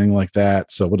do anything like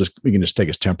that. So we can just take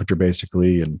his temperature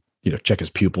basically and, you know, check his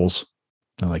pupils.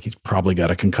 And like, he's probably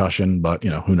got a concussion, but you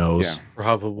know, who knows? Yeah.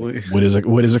 Probably. What is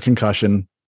a concussion?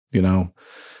 You know,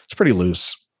 it's pretty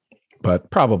loose,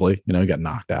 but probably, you know, he got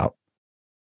knocked out.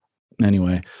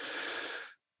 Anyway.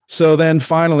 So then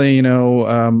finally, you know,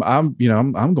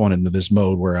 I'm going into this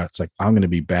mode where it's like, I'm going to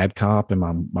be bad cop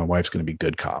and my wife's going to be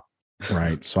good cop.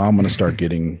 Right. So I'm going to start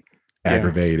getting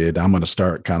aggravated. I'm going to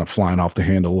start kind of flying off the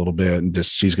handle a little bit, and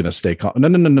just, she's going to stay calm.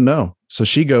 No. So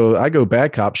I go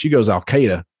bad cop. She goes Al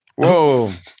Qaeda.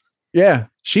 Whoa. Yeah.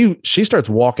 She starts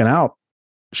walking out.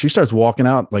 She starts walking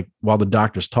out like while the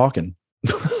doctor's talking.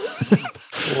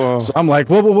 Whoa. So I'm like,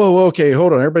 whoa. Okay.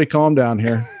 Hold on. Everybody calm down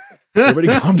here. Everybody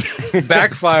calm down.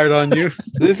 Backfired on you.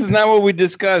 This is not what we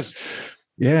discussed.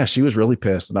 Yeah. She was really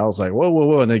pissed. And I was like,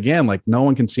 whoa. And again, like no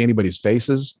one can see anybody's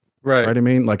faces. Right. Right. I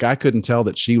mean, like I couldn't tell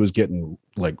that she was getting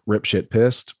like rip shit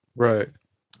pissed. Right.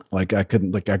 Like I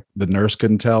couldn't, the nurse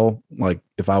couldn't tell, like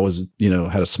if I was, you know,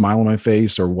 had a smile on my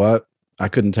face or what. I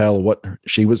couldn't tell what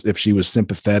she was, if she was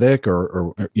sympathetic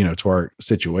or you know, to our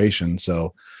situation.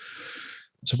 So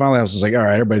finally I was just like, all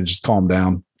right, everybody just calm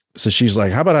down. So she's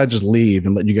like, how about I just leave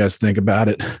and let you guys think about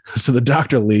it? So the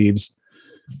doctor leaves.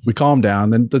 We calm down.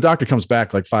 Then the doctor comes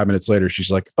back like 5 minutes later.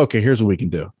 She's like, okay, here's what we can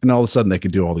do. And all of a sudden they can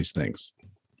do all these things.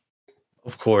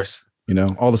 Of course. You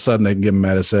know, all of a sudden they can give him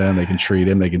medicine, they can treat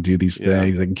him, they can do these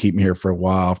things, they can keep him here for a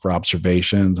while for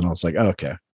observations. And I was like, oh,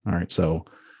 okay, all right. So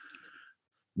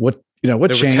what They were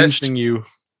changed? testing you.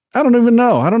 I don't even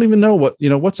know. I don't even know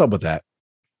what's up with that.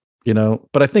 You know,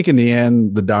 but I think in the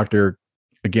end, the doctor,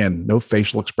 again, no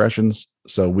facial expressions.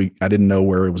 So I didn't know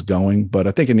where it was going, but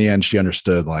I think in the end she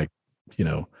understood, like, you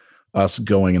know, us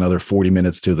going another 40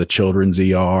 minutes to the children's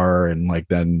ER and like,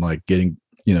 then like getting,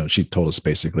 you know, she told us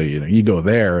basically, you know, you go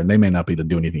there and they may not be able to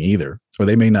do anything either, or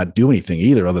they may not do anything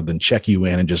either other than check you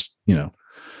in and just, you know,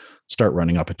 start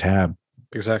running up a tab.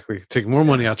 Exactly. Take more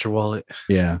money out your wallet.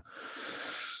 Yeah.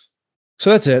 So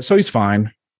that's it. So he's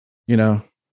fine. You know,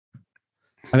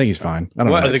 I think he's fine. I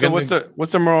don't What, know. so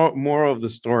what's the moral of the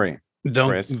story?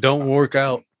 Chris? Don't work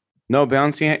out. No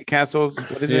bouncy castles.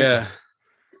 What is it? Yeah.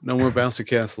 No more bouncy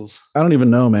castles. I don't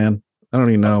even know, man. I don't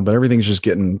even know, but everything's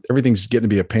getting to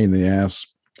be a pain in the ass.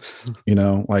 You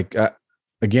know, like I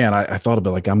thought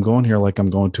about like, I'm going here, like I'm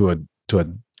going to a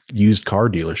used car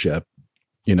dealership.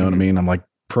 You know what I mean? I'm like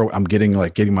I'm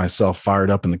getting myself fired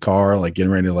up in the car, like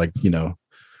getting ready to like, you know,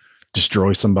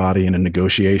 destroy somebody in a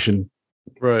negotiation.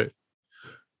 Right.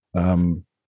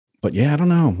 but yeah, I don't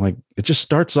know. Like it just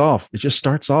starts off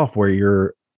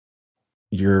where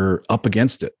you're up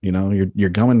against it. You know, you're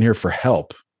going here for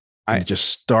help. And it just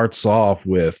starts off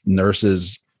with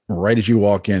nurses right as you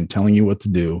walk in, telling you what to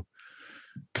do,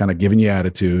 kind of giving you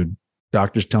attitude,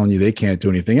 doctors telling you they can't do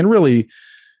anything. And really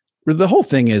the whole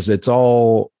thing is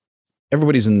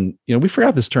everybody's in, you know, we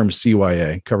forgot this term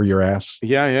CYA, cover your ass.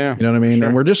 Yeah. You know what I mean?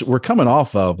 Sure. And we're coming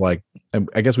off of like,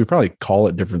 I guess we probably call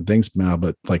it different things now,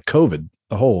 but like COVID,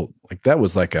 the whole, like that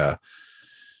was like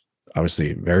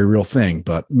obviously very real thing,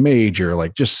 but major,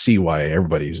 like just CYA,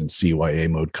 everybody's in CYA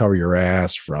mode, cover your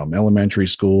ass, from elementary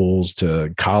schools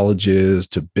to colleges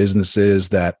to businesses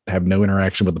that have no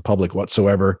interaction with the public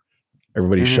whatsoever.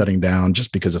 Everybody's shutting down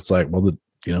just because it's like, well,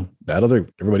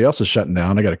 everybody else is shutting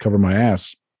down. I got to cover my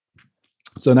ass.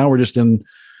 So now we're just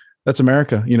that's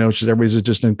America, you know, it's just everybody's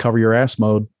just in cover your ass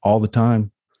mode all the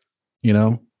time. You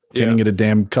know, can't even get a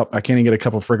damn cup. I can't even get a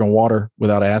cup of friggin' water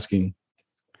without asking.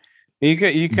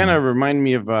 You kind of remind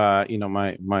me of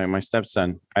my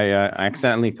stepson. I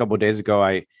accidentally a couple of days ago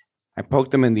I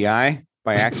poked him in the eye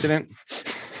by accident.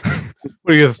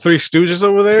 What are you, the Three Stooges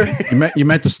over there? You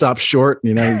meant to stop short.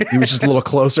 You know, he was just a little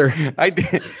closer. I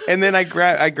did, and then I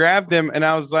grabbed him, and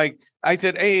I was like, I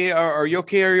said, "Hey, are you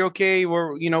okay? Are you okay?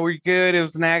 We're good. It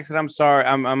was an accident. I'm sorry.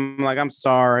 I'm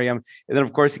sorry." And then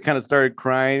of course he kind of started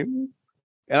crying,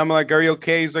 and I'm like, "Are you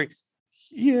okay?" He's like,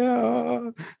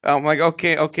 "Yeah." I'm like,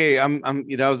 "Okay. I'm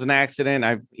it was an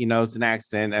accident. It's an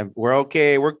accident. We're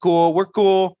okay. We're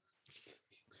cool."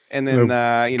 And then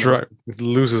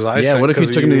lose his eyesight. Yeah. What if you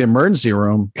took him to the emergency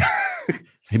room?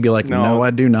 He'd be like, "No,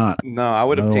 I do not." No, I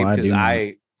would have taped his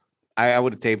eye. I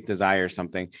would have taped his eye or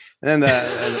something. And then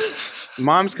the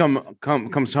mom's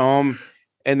comes home,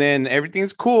 and then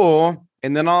everything's cool.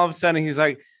 And then all of a sudden he's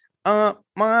like,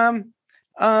 "Mom,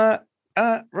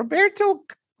 Roberto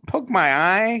poked my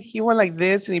eye. He went like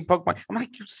this, and he poked my." I'm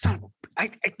like, "You son of a, I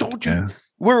told you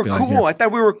we were cool. I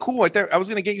thought we were cool. I thought I was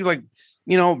gonna get you like,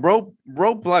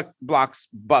 Roblox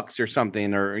bucks or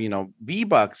something, or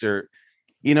V-Bucks, or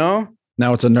Now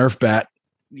it's a Nerf bat.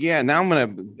 Yeah, now I'm gonna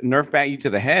Nerf bat you to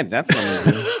the head. That's what I'm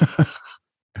gonna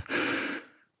do.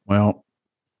 Well,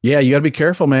 yeah, you gotta be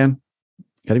careful, man.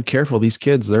 You gotta be careful. These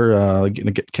kids, they're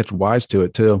gonna catch wise to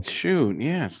it too. Shoot,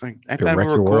 yeah, it's like I Could thought we wreck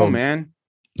were your cool, world. man.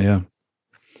 Yeah.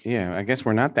 I guess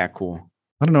we're not that cool.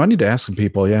 I don't know. I need to ask some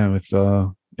people. Yeah,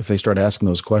 if they start asking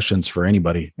those questions for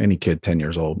anybody, any kid 10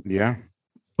 years old. Yeah.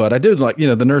 But I did like,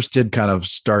 the nurse did kind of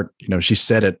start, she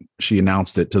said it, she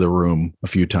announced it to the room a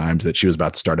few times that she was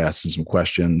about to start asking some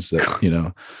questions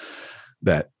that,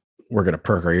 that we're going to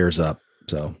perk our ears up.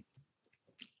 So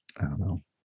I don't know.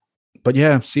 But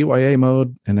yeah, CYA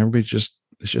mode, and it's just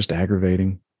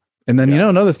aggravating. And then,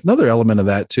 another element of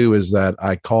that too, is that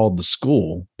I called the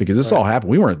school because this all happened.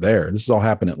 We weren't there. This all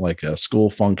happened at like a school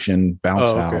function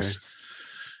bounce house.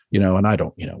 And I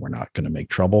don't, we're not going to make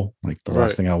trouble. Like the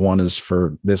last thing I want is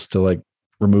for this to like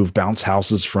remove bounce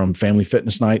houses from family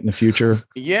fitness night in the future.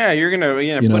 Yeah. You're going to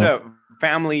put a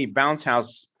family bounce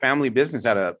house, family business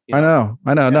out of. I know.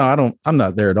 Yeah. No, I'm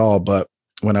not there at all. But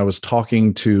when I was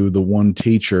talking to the one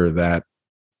teacher that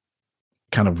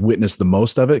kind of witnessed the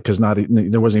most of it, because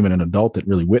there wasn't even an adult that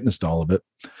really witnessed all of it.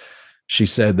 She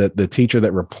said that the teacher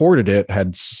that reported it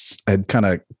had kind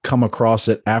of come across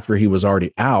it after he was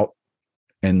already out.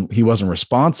 And he wasn't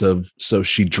responsive, so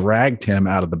she dragged him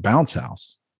out of the bounce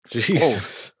house.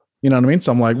 Jesus. You know what I mean?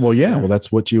 So I'm like, well,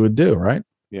 that's what you would do, right?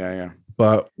 Yeah.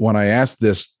 But when I asked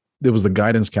this, it was the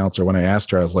guidance counselor. When I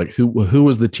asked her, I was like, who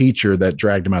was the teacher that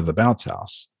dragged him out of the bounce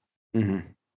house? Mm-hmm.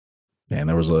 And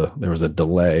there was a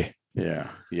delay.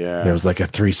 Yeah. There was like a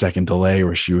 3-second delay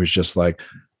where she was just like,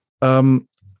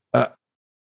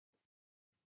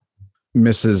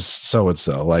 Mrs.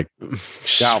 So-and-so, like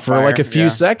for like a few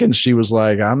seconds, she was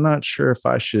like, I'm not sure if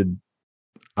I should,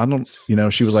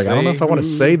 she was like, I don't know if I want to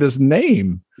say this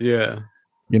name. Yeah.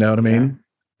 You know what I mean? Yeah.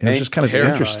 And it's just kind of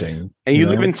interesting. And you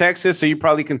live in Texas, so you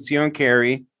probably conceal and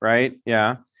carry, right?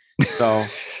 Yeah. So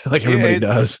like everybody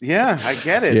does. Yeah, I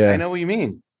get it. Yeah. I know what you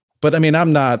mean. But I mean,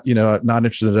 I'm not, not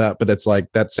interested in that, but it's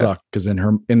like, that sucked. Cause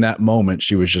in that moment,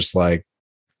 she was just like,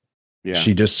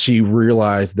 she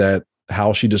realized that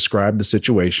how she described the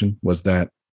situation was that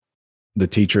the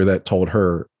teacher that told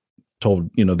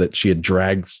that she had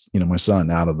dragged, my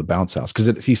son out of the bounce house. Cause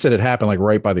he said it happened like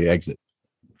right by the exit.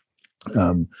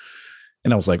 And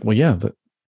I was like, well, yeah,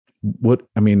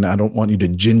 I don't want you to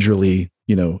gingerly,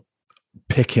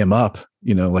 pick him up,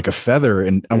 like a feather.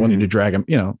 And I want you to drag him,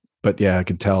 but yeah, I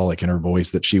could tell like in her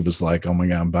voice that she was like, oh my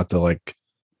God, I'm about to like,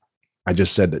 I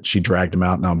just said that she dragged him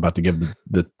out. Now I'm about to give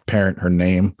the parent her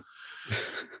name.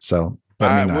 So,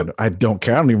 But I mean, I don't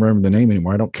care. I don't even remember the name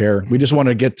anymore. I don't care. We just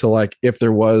wanted to get to like if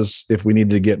we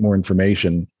needed to get more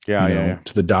information, to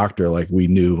the doctor, like we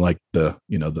knew like the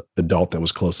adult that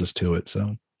was closest to it.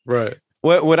 So right.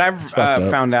 What I've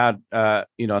found out,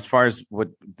 as far as what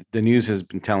the news has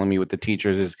been telling me with the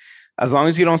teachers is, as long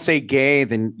as you don't say gay,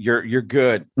 then you're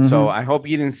good. Mm-hmm. So I hope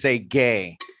you didn't say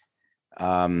gay.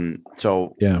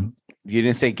 So yeah, you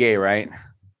didn't say gay, right?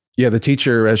 Yeah, the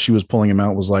teacher, as she was pulling him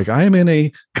out, was like, "I am in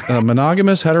a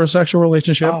monogamous heterosexual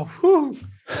relationship."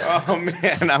 Oh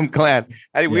man, I'm glad.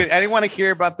 I didn't want to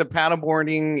hear about the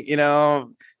paddleboarding.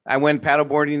 I went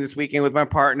paddleboarding this weekend with my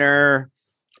partner.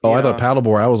 Oh, I thought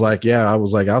paddleboard. I was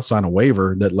like, I'll sign a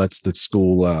waiver that lets the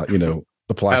school,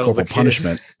 apply corporal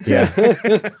punishment.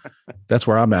 Yeah, that's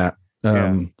where I'm at.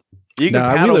 We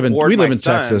live in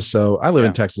Texas, so I live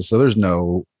in Texas, so there's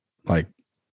no like,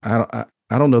 I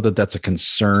don't know that that's a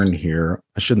concern here.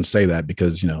 I shouldn't say that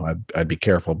because, I'd be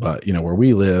careful, but where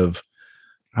we live,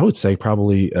 I would say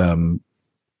probably,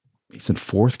 he's in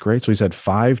 4th grade. So he's had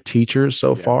 5 teachers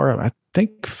so far. I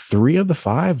think 3 of the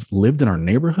 5 lived in our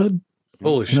neighborhood.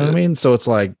 Holy shit. You know what I mean? So it's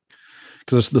like,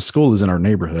 because the school is in our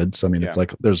neighborhood. So, I mean, it's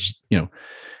like, there's,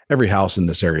 every house in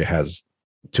this area has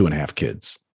 2.5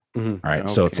 kids. Mm-hmm. All right.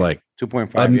 Okay. So it's like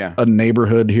 2.5. A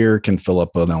neighborhood here can fill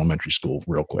up an elementary school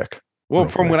real quick. Well,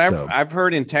 from what I've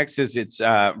heard in Texas, it's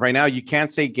right now you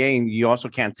can't say gay and you also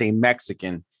can't say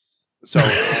Mexican. So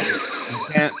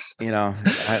you can't,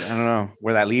 I don't know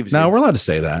where that leaves you. No, we're allowed to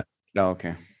say that. Oh,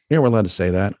 okay. Yeah, we're allowed to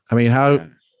say that. I mean, I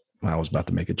was about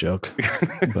to make a joke,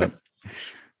 but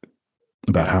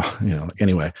about how,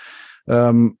 anyway.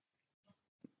 No,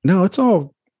 it's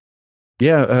all,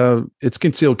 it's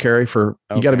concealed carry for,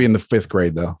 you got to be in the 5th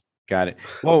grade though. Got it.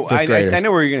 Well, I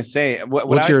know what you're going to say.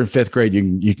 Once you're in 5th grade,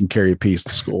 you can carry a piece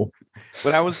to school.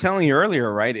 What I was telling you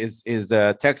earlier, right, is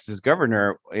the Texas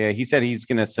governor. He said he's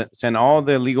going to send all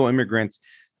the illegal immigrants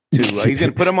to. He's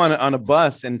going to put them on a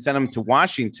bus and send them to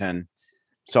Washington.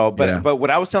 So, but what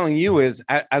I was telling you is,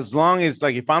 as long as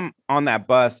like if I'm on that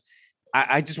bus,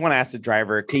 I just want to ask the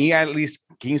driver, can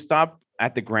you stop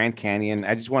at the Grand Canyon?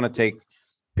 I just want to take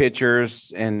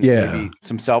pictures and maybe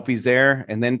some selfies there,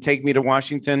 and then take me to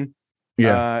Washington.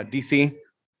 DC.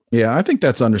 Yeah, I think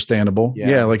that's understandable.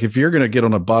 Yeah, like if you're going to get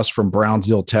on a bus from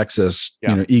Brownsville, Texas,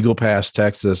 Eagle Pass,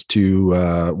 Texas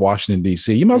to Washington,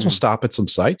 DC, you might as well stop at some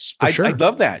sites. Sure. I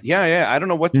love that. Yeah. I don't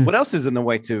know what else is in the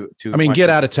way to. I mean, Washington. Get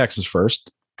out of Texas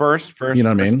first. First. You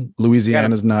know what I mean?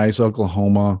 Louisiana's nice,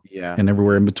 Oklahoma, and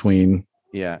everywhere in between.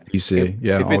 Yeah, DC.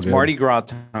 If it's good. Mardi Gras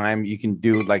time, you can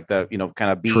do like the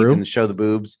kind of beads and show the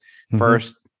boobs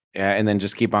first. Yeah, and then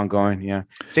just keep on going. Yeah,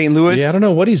 St. Louis. Yeah, I don't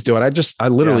know what he's doing. I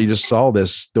literally just saw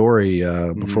this story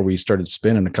before we started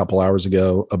spinning a couple hours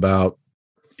ago about.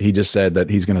 He just said that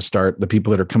he's going to start the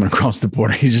people that are coming across the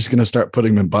border. He's just going to start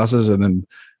putting them in buses, and then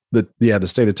the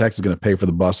state of Texas is going to pay for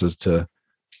the buses to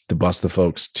bus the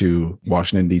folks to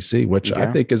Washington D.C., which I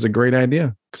think is a great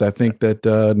idea because I think that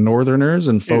Northerners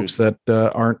and folks that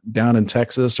aren't down in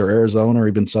Texas or Arizona or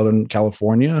even Southern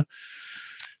California.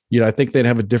 I think they'd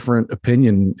have a different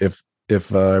opinion if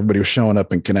everybody was showing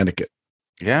up in Connecticut.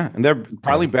 Yeah, and they're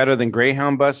probably better than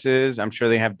Greyhound buses. I'm sure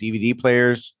they have DVD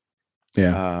players.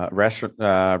 Yeah,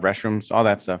 restrooms, all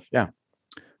that stuff. Yeah,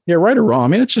 right or wrong. I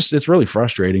mean, it's really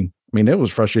frustrating. I mean, it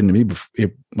was frustrating to me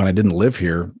when I didn't live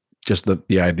here. Just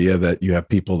the idea that you have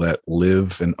people that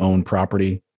live and own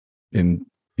property in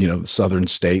southern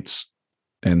states,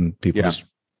 and people just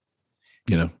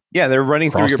they're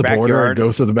running through your backyard,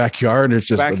 go through the backyard, and it's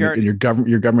just and your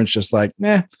government's just like,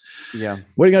 nah, yeah.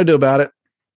 What are you gonna do about it?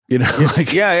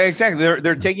 Exactly.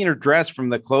 They're taking your dress from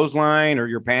the clothesline or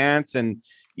your pants, and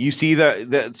you see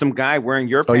some guy wearing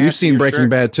your pants. Oh, you've seen Breaking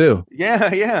Bad too.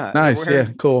 Yeah. Nice.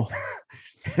 Cool.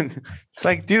 It's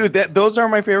like, dude, those are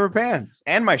my favorite pants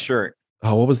and my shirt.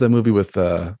 Oh, what was that movie with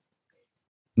dang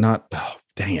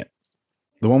it.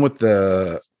 The one with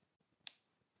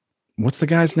what's the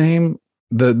guy's name?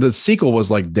 The sequel was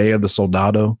like Day of the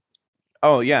Soldado.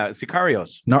 Oh yeah,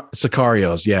 Sicarios. Not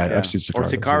Sicarios. Yeah, I've seen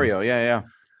Sicarios. Or Sicario. Yeah.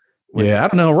 Yeah, I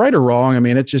don't know, right or wrong. I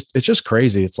mean, it's just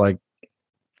crazy. It's like,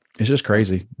 it's just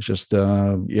crazy. It's just,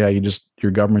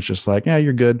 your government's just like, yeah,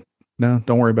 you're good. No,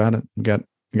 don't worry about it. We got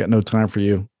no time for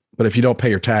you. But if you don't pay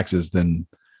your taxes, then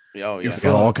we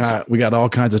got all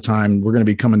kinds of time. We're going to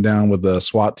be coming down with a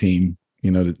SWAT team,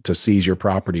 to seize your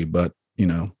property. But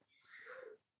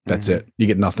that's it. You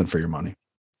get nothing for your money.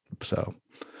 So,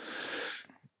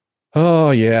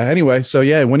 oh yeah. Anyway, so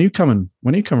yeah, when you coming,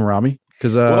 Robbie?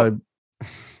 Because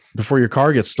before your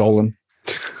car gets stolen,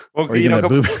 or you're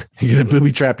gonna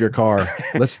booby trap your car.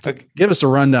 Let's give us a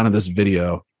rundown of this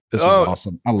video. This was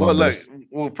awesome. I love this.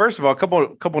 Well, first of all,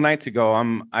 a couple nights ago,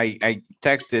 I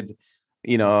texted,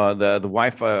 the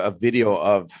wife a video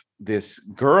of this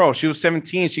girl. She was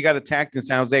 17. She got attacked in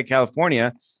San Jose,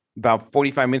 California, about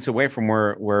 45 minutes away from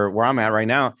where I'm at right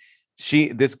now.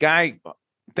 This guy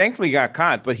thankfully got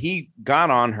caught, but he got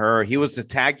on her. He was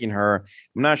attacking her.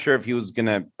 I'm not sure if he was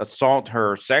gonna assault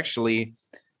her sexually.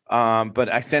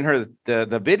 But I sent her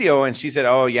the video, and she said,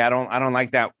 "Oh yeah, I don't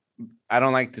like that. I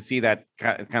don't like to see that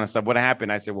kind of stuff. What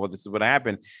happened?" I said, "Well, this is what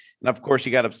happened." And of course, she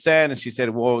got upset, and she said,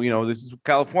 "Well, this is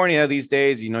California these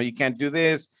days. You can't do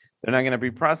this. They're not going to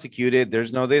be prosecuted.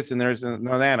 There's no this and there's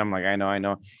no that." I'm like, I know.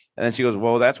 And then she goes,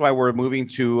 "Well, that's why we're moving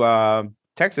to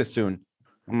Texas soon."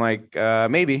 I'm like,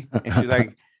 maybe. And she's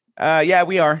like, "Yeah,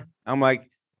 we are." I'm like,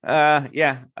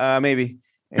 "Yeah, maybe."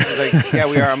 And she's like, "Yeah,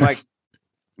 we are." I'm like,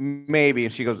 "Maybe."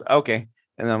 And she goes, "Okay."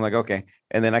 And then I'm like, "Okay."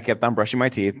 And then I kept on brushing my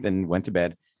teeth and went to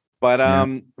bed. But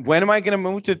when am I going to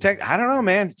move to Texas? I don't know,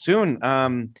 man. Soon.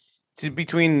 It's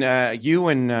between you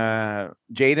and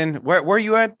Jaden. Where are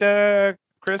you at,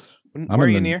 Chris? Where are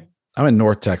you near? I'm in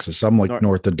North Texas. I'm like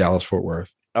north of Dallas, Fort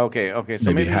Worth. Okay.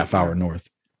 So maybe a half hour north.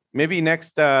 Maybe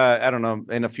next, I don't know,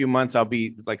 in a few months, I'll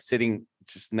be like sitting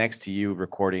just next to you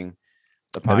recording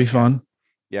the podcast. That'd be fun.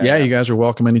 Yeah, you guys are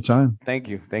welcome anytime. Thank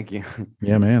you.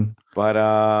 Yeah, man. But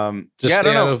just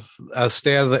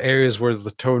stay out of the areas where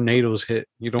the tornadoes hit.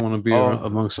 You don't want to be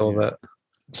amongst all that.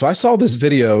 So I saw this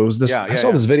video. I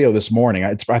saw this video this morning.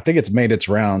 I think it's made its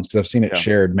rounds because I've seen it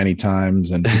shared many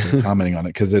times and people commenting on it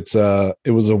because it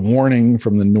was a warning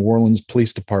from the New Orleans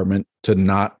Police Department to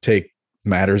not take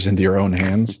matters into your own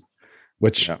hands,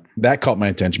 which that caught my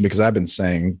attention because I've been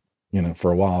saying,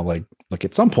 for a while, like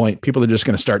at some point, people are just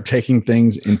going to start taking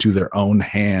things into their own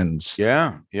hands.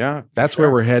 Yeah. That's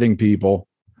where we're heading, people.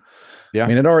 Yeah. I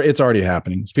mean, it's already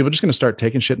happening. So people are just going to start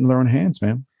taking shit in their own hands,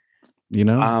 man.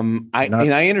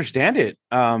 I understand it.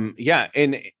 Didn't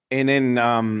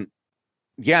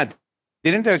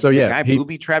the guy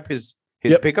booby trap his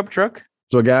pickup truck?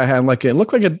 So a guy had it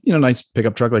looked like a nice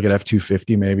pickup truck, like an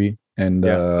F-250 maybe, and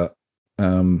a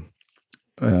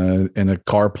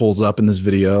car pulls up in this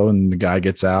video, and the guy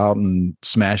gets out and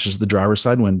smashes the driver's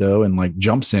side window and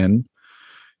jumps in,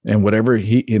 and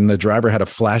the driver had a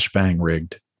flashbang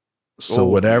rigged, so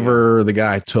whatever the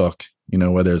guy took,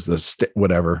 whether it's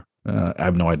whatever. I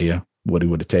have no idea what he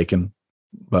would have taken,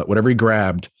 but whatever he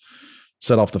grabbed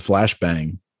set off the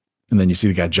flashbang, and then you see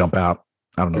the guy jump out.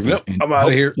 I don't know. I'm out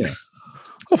of here.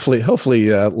 Hopefully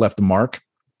left a mark.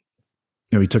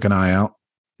 He took an eye out,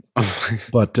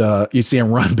 but you see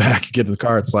him run back and get to the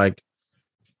car. It's like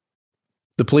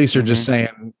the police are just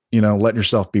saying, let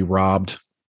yourself be robbed.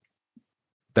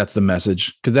 That's the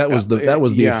message, because that was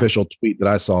the official tweet that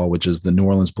I saw, which is the New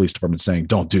Orleans Police Department saying,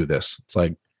 "Don't do this." It's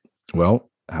like, well.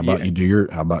 How about you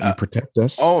protect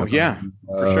us? For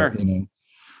sure.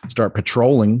 Start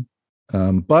patrolling.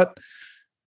 But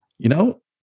the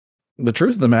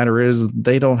truth of the matter is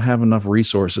they don't have enough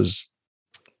resources,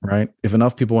 right? If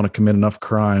enough people want to commit enough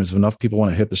crimes, if enough people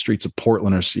want to hit the streets of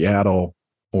Portland or Seattle,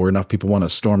 or enough people want to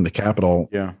storm the Capitol,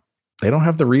 they don't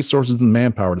have the resources and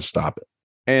manpower to stop it.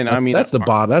 And that's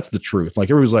the truth. Like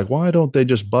everybody's like, why don't they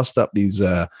just bust up these,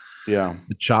 the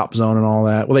chop zone and all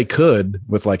that? Well, they could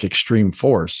with extreme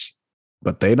force,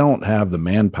 but they don't have the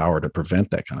manpower to prevent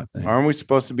that kind of thing. Aren't we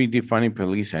supposed to be defunding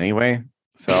police anyway?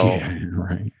 So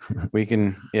right. We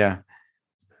can,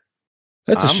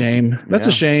 That's a shame. That's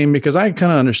a shame because I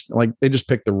kind of understand. They just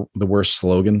picked the worst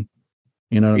slogan.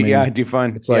 You know what I mean? Yeah,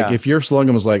 defund. It's if your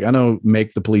slogan was I know,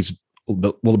 make the police a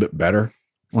little bit better.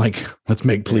 Let's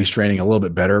make police training a little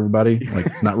bit better, everybody.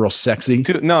 Not real sexy.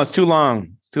 It's too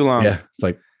long. It's too long. Yeah.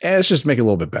 It's let's just make it a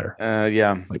little bit better.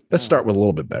 Let's start with a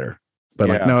little bit better.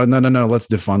 But no, let's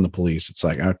defund the police. It's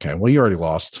okay, well, you already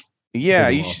lost. Yeah,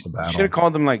 you should have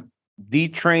called them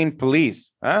detrained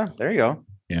police. There you go.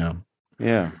 Yeah.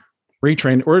 Yeah.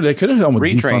 Retrained, or they could have done with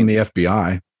defund the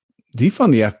FBI.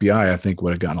 Defund the FBI, I think,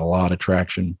 would have gotten a lot of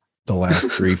traction the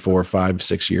last 3, 4, 5,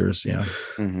 6 years. Yeah.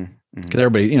 Because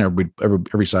everybody,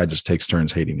 every side just takes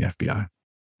turns hating the FBI.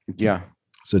 Yeah.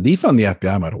 So defund the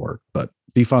FBI might have worked, but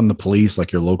defund the police,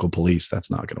 your local police,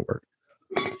 that's not going to work.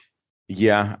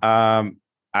 Yeah. I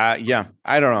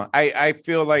don't know. I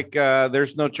feel like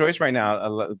there's no choice right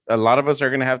now. A lot of us are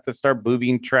going to have to start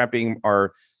booby trapping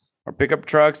our pickup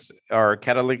trucks, our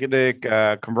catalytic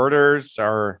converters,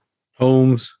 our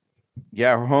homes.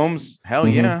 Yeah, our homes. Hell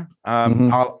yeah.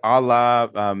 Kevin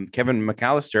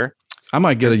McAllister. I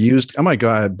might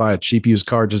go buy a cheap used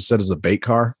car just set as a bait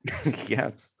car.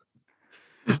 Yes.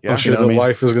 I'm sure the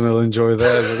wife is going to enjoy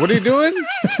that. What are you doing?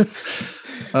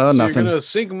 Nothing. You're going to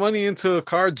sink money into a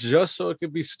car just so it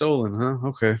could be stolen, huh?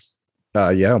 Okay.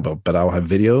 Yeah, but I'll have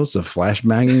videos of flash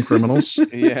banging criminals.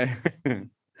 Yeah.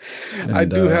 I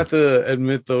do have to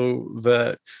admit though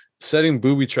that setting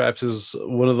booby traps is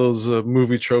one of those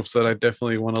movie tropes that I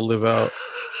definitely want to live out.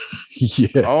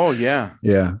 Yeah. Oh yeah.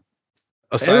 Yeah.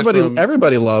 Aside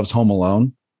Everybody loves Home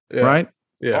Alone, yeah, right?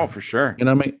 Yeah. Oh, for sure. You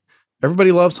know what I mean?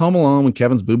 Everybody loves Home Alone when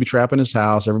Kevin's booby trapping his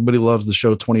house. Everybody loves the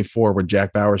show 24 where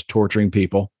Jack Bauer's torturing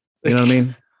people. You know what I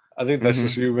mean? I think that's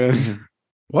just you, man.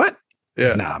 What?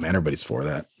 Yeah. Nah, man, everybody's for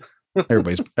that.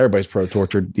 Everybody's pro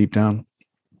torture deep down.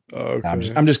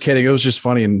 Okay. I'm just kidding. It was just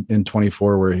funny in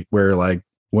 24 where like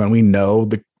when we know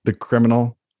the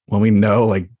criminal, when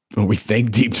we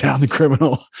think deep down the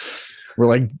criminal, we're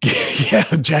like, yeah,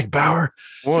 Jack Bauer,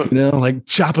 What? you know, like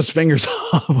chop his fingers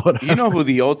off. Whatever. You know who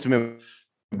the ultimate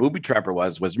booby trapper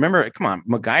was remember? Come on,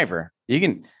 MacGyver.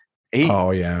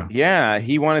 Oh yeah. Yeah,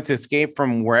 he wanted to escape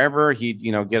from wherever. He'd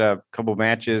get a couple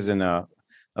matches and a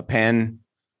pen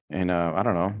and I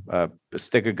don't know, a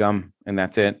stick of gum, and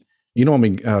that's it. You know what I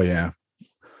mean? Oh yeah.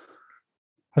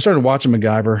 I started watching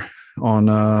MacGyver on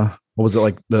what was it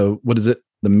like the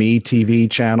Me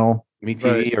TV channel? Me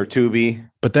TV or Tubi.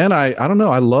 But then I don't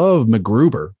know. I love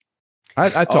MacGruber.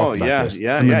 I talked about this.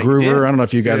 Yeah, MacGruber. I don't know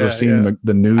if you guys have seen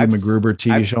the new MacGruber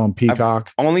TV show on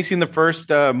Peacock. I've only seen the first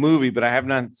movie, but I have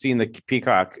not seen the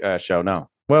Peacock show. No.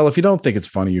 Well, if you don't think it's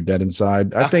funny, you're dead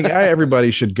inside. I think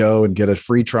everybody should go and get a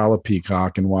free trial of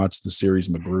Peacock and watch the series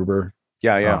MacGruber.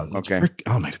 Yeah. Okay.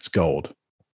 Oh man, it's gold.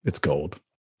 It's gold.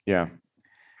 Yeah.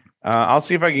 I'll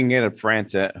see if I can get a friend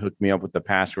to hook me up with the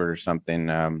password or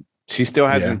something. She still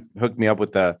hasn't hooked me up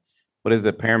with what is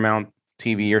it, Paramount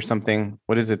TV or something?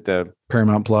 What is it? The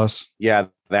Paramount Plus. Yeah,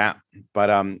 that. But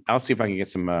I'll see if I can get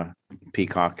some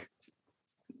Peacock.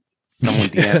 Someone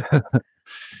DM.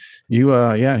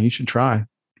 You should try.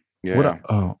 Yeah.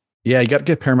 You got to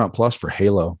get Paramount Plus for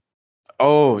Halo.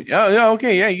 Oh, yeah,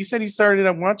 okay. Yeah, you said you started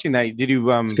up watching that. Did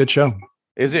you It's a good show.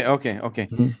 Is it? Okay.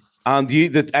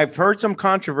 Mm-hmm. I've heard some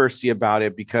controversy about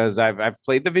it because I've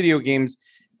played the video games,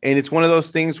 and it's one of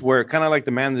those things where kind of like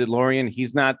the Mandalorian,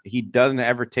 he doesn't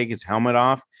ever take his helmet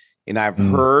off, and I've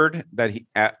heard that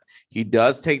he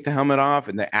does take the helmet off,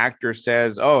 and the actor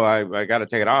says, "Oh, I got to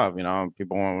take it off.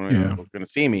 People are going to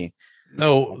see me."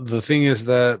 No, the thing is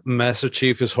that Master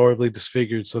Chief is horribly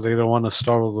disfigured, so they don't want to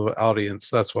startle the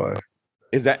audience. That's why.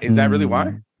 Is that really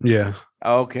why? Yeah.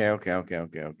 Okay.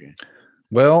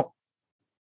 Well,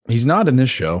 he's not in this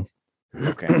show.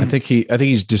 Okay. I think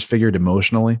he's disfigured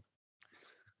emotionally.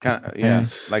 Kind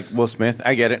of, like Will Smith.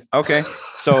 I get it. Okay.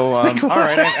 So, all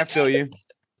right, I feel you.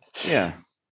 Yeah.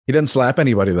 He doesn't slap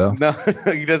anybody though. No,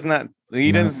 he does not.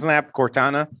 He doesn't slap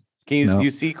Cortana. Do you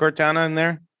see Cortana in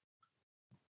there?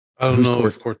 I don't know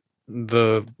if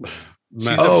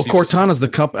Cortana's the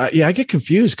company. I get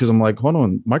confused because I'm like, hold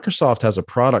on, Microsoft has a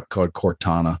product called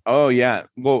Cortana. Oh yeah,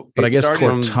 well, but I guess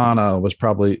Cortana was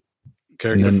probably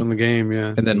character from the game,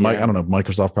 yeah. And then I don't know,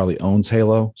 Microsoft probably owns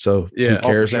Halo, so who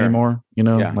cares anymore?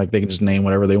 Like they can just name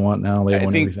whatever they want now. They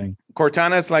own everything.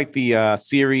 Cortana is like the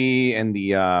Siri and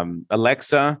the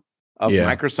Alexa of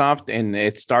Microsoft, and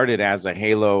it started as a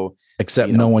Halo,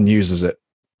 except no one uses it.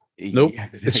 Nope.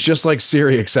 It's just like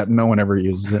Siri, except no one ever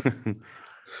uses it.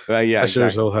 I sure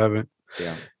as hell haven't.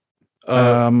 Yeah.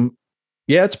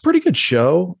 It's a pretty good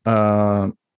show.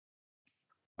 I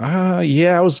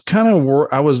was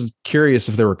I was curious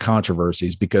if there were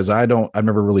controversies because I've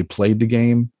never really played the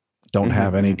game. Don't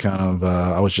have any kind of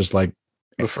I was just like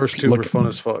the first two were fun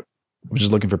as fuck. I was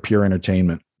just looking for pure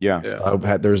entertainment. Yeah. So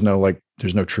there's no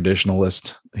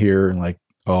traditionalist here and like,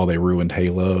 oh, they ruined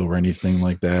Halo or anything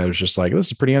like that. It was just like, this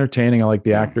is pretty entertaining. I like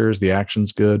the actors, the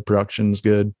action's good, production's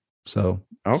good. So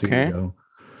okay.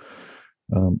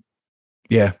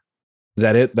 Is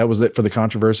that it? That was it for the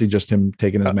controversy? Just him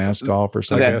taking his mask off or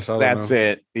something? That's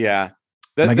it. Yeah.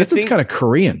 I guess it's kind of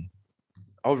Korean.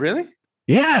 Oh, really?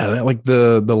 Yeah. Like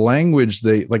the language,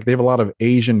 they have a lot of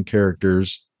Asian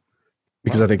characters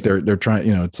because I think they're trying,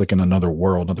 it's like in another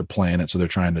world, another planet. So they're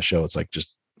trying to show it's like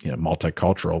just,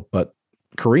 multicultural, but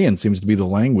Korean seems to be the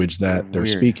language that they're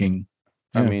speaking.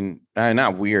 Yeah. I mean,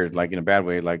 not weird, like in a bad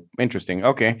way, like interesting.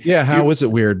 Okay. Yeah. How is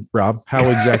it weird, Rob? How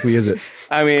exactly is it?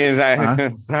 I mean,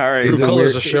 sorry. The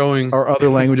colors are showing. Are other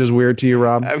languages weird to you,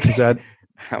 Rob? Is that?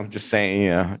 I'm just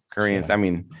saying, Koreans. Yeah. I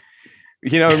mean,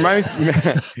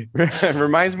 it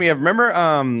reminds me of,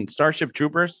 remember Starship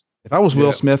Troopers? If I was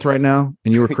Will Smith right now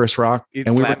and you were Chris Rock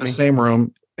and we were in the same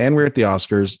room and we were at the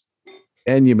Oscars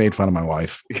and you made fun of my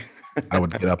wife, I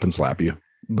would get up and slap you.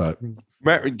 But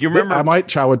Do you remember? I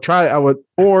would,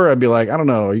 or I'd be like, I don't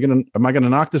know. Am I gonna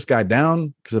knock this guy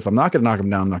down? Because if I'm not gonna knock him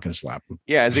down, I'm not gonna slap him.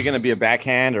 Yeah, is it gonna be a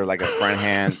backhand or like a front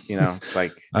hand? You know, it's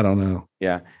like I don't know.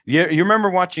 Yeah, you remember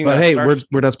watching? But hey,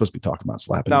 we're not supposed to be talking about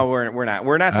slapping. No, we're not.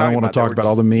 We're not. I don't want to talk about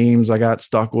all the memes I got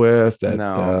stuck with. That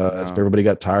no. everybody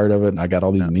got tired of it, and I got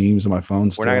all these memes on my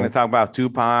phone. We're not going to talk about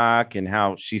Tupac and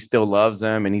how she still loves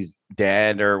him and he's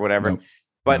dead or whatever. Nope.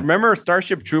 But remember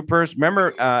Starship Troopers?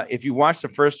 Remember, if you watch the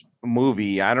first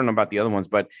movie, I don't know about the other ones,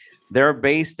 but they're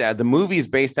based at the movie is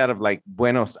based out of like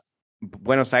Buenos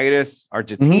Aires,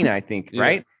 Argentina, I think,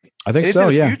 right? I think it's so. In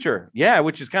the Yeah. future. Yeah.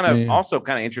 Which is kind of also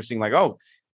kind of interesting. Like, oh,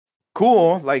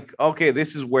 cool. Like, okay,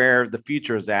 this is where the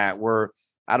future is at. Where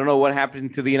I don't know what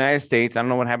happened to the United States. I don't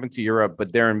know what happened to Europe,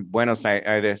 but they're in Buenos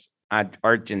Aires,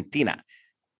 Argentina.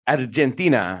 But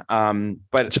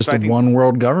It's just a one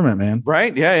world government, man.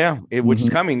 Right? Yeah. Which is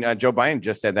coming. Joe Biden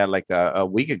just said that like a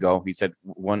week ago. He said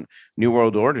one new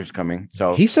world order is coming.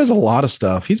 So he says a lot of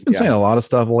stuff. He's been saying a lot of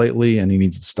stuff lately, and he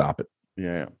needs to stop it.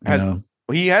 Yeah.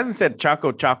 He hasn't said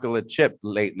chocolate chip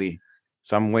lately,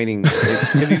 so I'm waiting.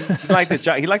 He's like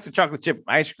he likes the chocolate chip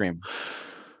ice cream.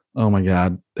 Oh my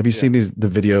God! Have you seen the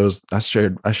videos?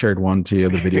 I shared one to you.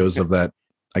 The videos of that.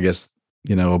 I guess.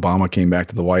 Obama came back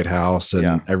to the White House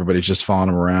and everybody's just following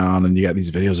him around. And you got these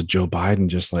videos of Joe Biden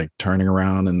just like turning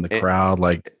around in the crowd,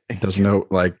 like doesn't know,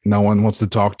 like no one wants to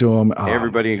talk to him. Oh,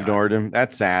 everybody ignored him.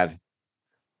 That's sad.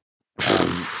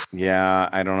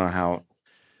 I don't know how.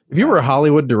 If you were a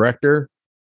Hollywood director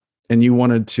and you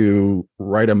wanted to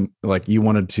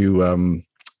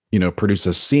produce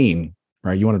a scene,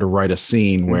 right? You wanted to write a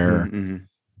scene where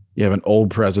you have an old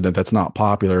president that's not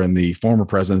popular and the former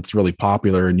president's really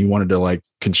popular, and you wanted to like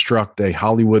construct a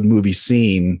Hollywood movie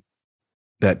scene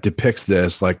that depicts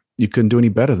this, like you couldn't do any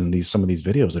better than some of these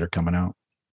videos that are coming out.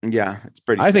 Yeah, it's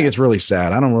pretty. I think it's really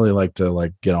sad. I don't really like to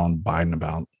like get on Biden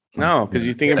about. No, because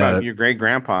you think about your great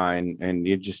grandpa and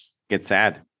you just get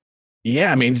sad.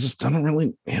 Yeah, I mean, just doesn't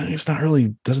really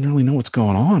know what's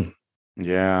going on.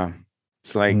 Yeah,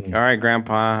 it's like, all right,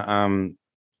 grandpa,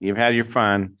 you've had your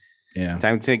fun. Yeah.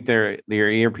 Time to take their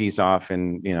earpiece off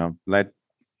and, let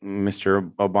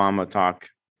Mr. Obama talk.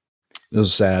 It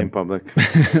was sad in public.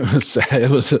 It was sad. It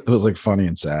was like funny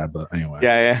and sad, but anyway.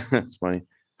 Yeah. That's funny.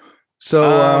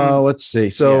 So let's see.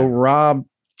 So Rob,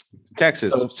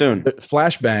 Texas soon.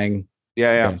 Flashbang.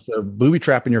 Yeah. Okay, so booby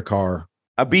trap in your car.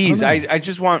 Bees. I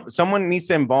just want someone needs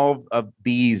to involve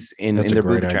bees in their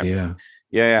booby trap.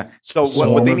 Yeah. So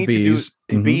what they need bees.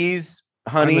 To do bees,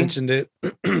 honey. I mentioned it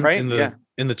right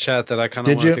in the chat that I kind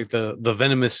of want to take the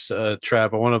venomous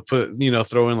trap. I want to put,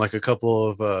 throw in like a couple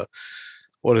of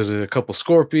a couple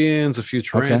scorpions, a few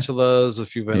tarantulas, a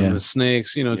few venomous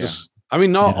snakes, just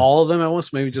not all of them at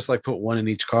once, maybe just like put one in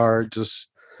each car. Just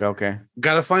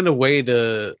gotta find a way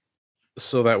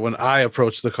so that when I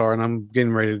approach the car and I'm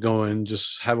getting ready to go in,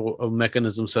 just have a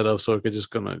mechanism set up so it could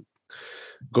just gonna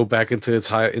go back into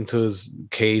his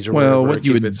cage or whatever. What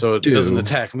you would so it doesn't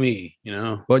attack me,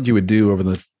 What you would do over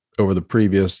the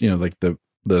previous, like the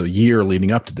year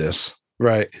leading up to this,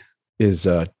 right, is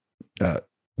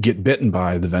get bitten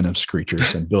by the venomous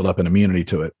creatures and build up an immunity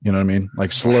to it. You know what I mean?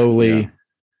 Like slowly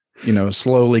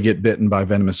get bitten by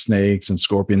venomous snakes and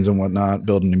scorpions and whatnot,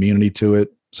 build an immunity to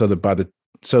it, so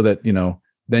that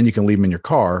then you can leave them in your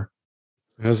car.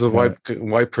 There's the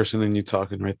white person in you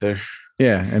talking right there.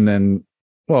 Yeah, and then,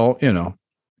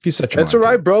 if you set your that's all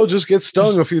right, bro. Just get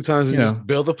stung a few times and just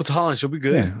build up a tolerance. You'll be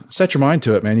good. Yeah. Set your mind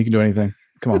to it, man. You can do anything.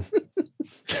 Come on.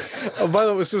 By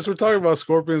the way, since we're talking about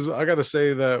scorpions, I gotta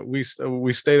say that we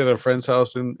stayed at a friend's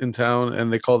house in town,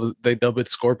 and they dub it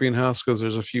Scorpion House because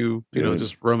there's a few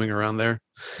just roaming around there.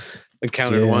 I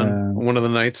counted one of the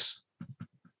nights.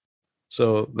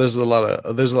 So there's a lot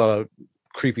of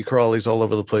creepy crawlies all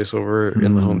over the place over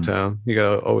in the hometown. You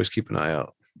gotta always keep an eye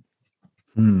out.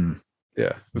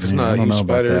 Yeah, if it's not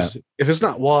spiders, if it's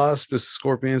not wasps, it's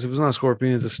scorpions. If it's not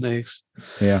scorpions, it's snakes.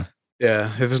 Yeah.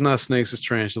 If it's not snakes, it's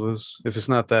tarantulas. If it's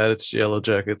not that, it's yellow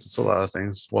jackets. It's a lot of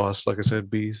things. Wasps, like I said,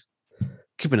 bees.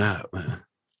 Keep an eye out, man.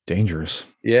 Dangerous.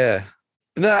 Yeah.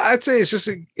 No, I'd say it's just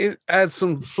it adds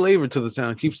some flavor to the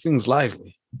town, keeps things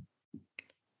lively.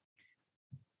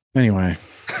 Anyway,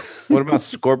 what about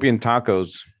scorpion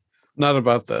tacos? Not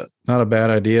about that. Not a bad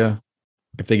idea.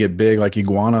 If they get big, like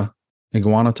iguana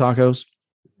tacos.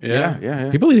 Yeah.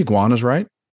 People eat iguanas, right?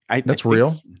 That's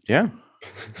real. Yeah.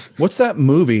 What's that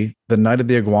movie, The Night of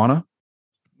the Iguana?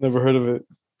 Never heard of it.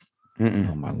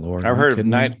 Oh my Lord. I've heard of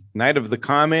Night of the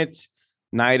Comet,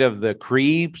 Night of the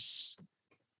Creeps,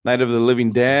 Night of the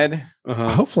Living Dead.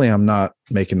 Hopefully I'm not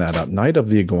making that up. Night of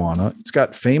the Iguana. It's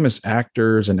got famous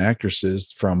actors and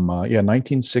actresses from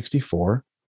 1964.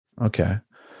 Okay.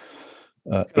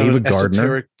 Kind of Ava an Gardner,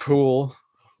 esoteric pool.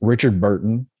 Richard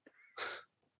Burton,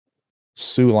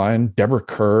 Sue Lyon, Deborah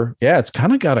Kerr. Yeah, it's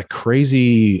kind of got a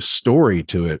crazy story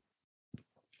to it.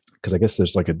 Because I guess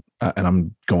there's like and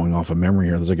I'm going off of memory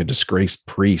here. There's like a disgraced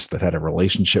priest that had a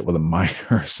relationship with a minor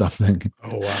or something.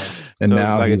 Oh wow! And So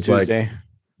now it's he's a like, Tuesday.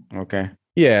 Okay.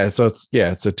 yeah. So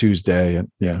it's a Tuesday,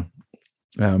 and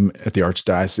at the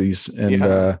archdiocese,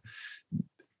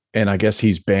 and I guess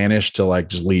he's banished to like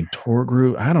just lead tour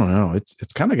group. I don't know.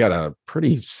 It's kind of got a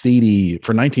pretty seedy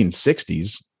for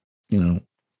 1960s,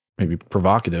 maybe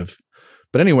provocative.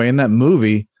 But anyway, in that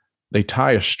movie, they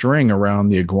tie a string around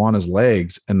the iguana's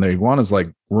legs, and the iguanas like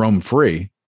roam free,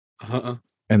 and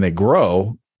they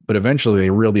grow. But eventually, they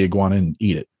reel the iguana in and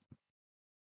eat it.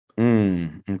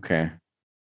 Okay.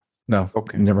 No.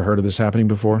 Okay. Never heard of this happening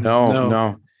before.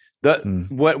 No.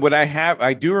 What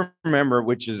I do remember,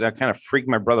 which is that kind of freaked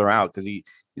my brother out because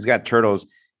he's got turtles.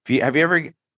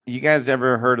 You guys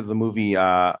ever heard of the movie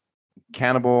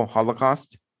Cannibal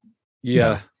Holocaust?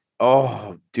 Yeah.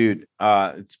 Oh, dude,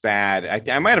 it's bad.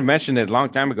 I might have mentioned it a long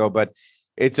time ago, but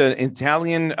it's an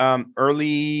Italian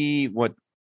early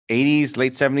 80s,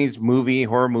 late 70s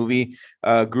horror movie.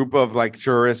 A group of like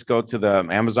tourists go to the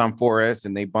Amazon forest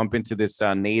and they bump into this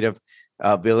native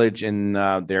village, and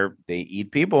they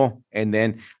eat people, and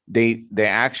then they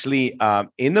actually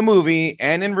in the movie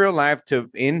and in real life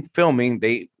in filming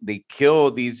they kill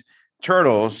these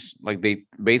turtles. Like they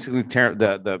basically tear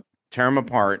them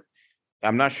apart.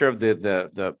 I'm not sure if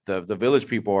the village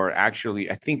people are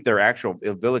actually, I think they're actual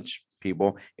village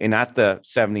people and not the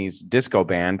 70s disco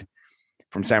band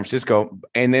from San Francisco.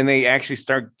 And then they actually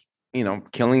start,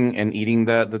 killing and eating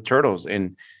the turtles.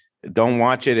 And don't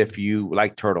watch it if you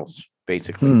like turtles,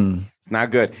 basically. It's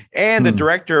not good. And the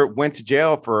director went to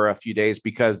jail for a few days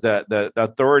because the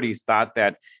authorities thought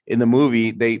that in the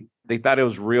movie, they thought it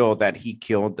was real that he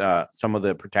killed some of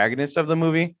the protagonists of the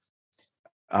movie.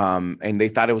 And they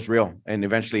thought it was real, and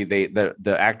eventually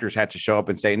the actors had to show up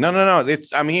and say, no,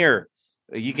 I'm here.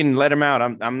 You can let him out.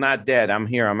 I'm not dead. I'm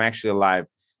here. I'm actually alive.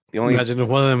 Imagine if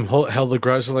one of them held the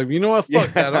grudge, like, you know what?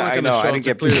 Fuck that. I'm not going to show up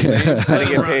to clear his name. I didn't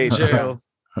get paid. Jail.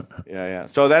 Yeah.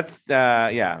 So that's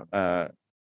Cannibal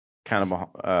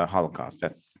Holocaust.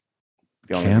 That's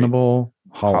the only Cannibal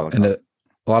Holocaust, and a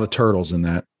lot of turtles in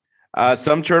that.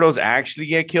 Some turtles actually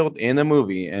get killed in the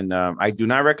movie, and I do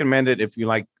not recommend it if you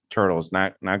like turtles.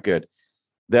 Not good.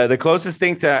 The closest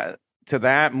thing to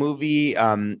that movie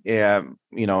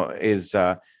is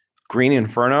Green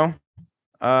Inferno.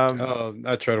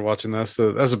 I tried watching that,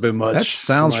 so that's a bit much. That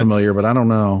sounds familiar, but I don't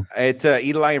know. It's a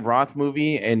Eli Roth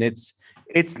movie, and it's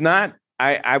not.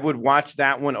 I would watch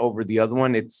that one over the other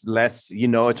one. It's less,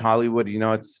 it's Hollywood.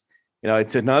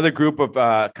 It's another group of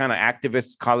kind of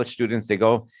activist college students.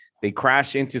 They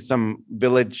crash into some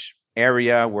village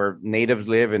area where natives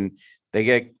live, and they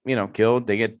get, killed.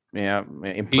 They get,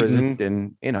 imprisoned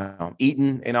and,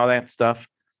 eaten and all that stuff.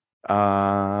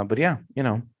 But yeah,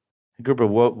 a group of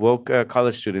woke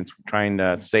college students trying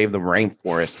to save the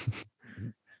rainforest.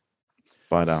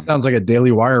 But sounds like a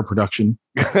Daily Wire production.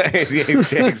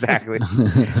 Exactly.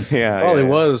 Yeah, probably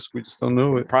was. We just don't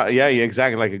know it. Yeah,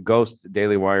 exactly. Like a ghost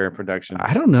Daily Wire production.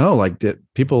 I don't know. Like,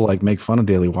 people like make fun of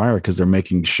Daily Wire because they're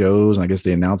making shows, and I guess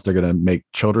they announced they're going to make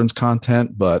children's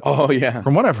content. But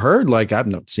from what I've heard, like I've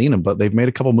not seen them, but they've made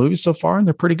a couple movies so far, and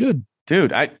they're pretty good,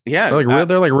 dude. They're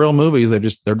like real movies. They're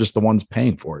just the ones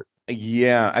paying for it.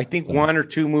 Yeah, I think 1 or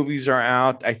 2 movies are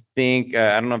out. I think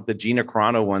I don't know if the Gina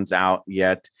Carano one's out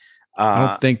yet.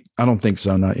 I don't think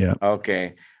so. Not yet.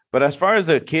 Okay. But as far as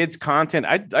the kids content,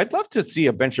 I'd love to see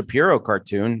a Ben Shapiro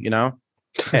cartoon,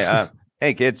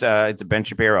 Hey kids, it's a Ben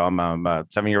Shapiro. I'm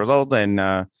 7 years old, and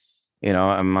I'm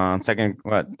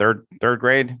third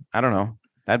grade. I don't know.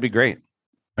 That'd be great.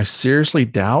 I seriously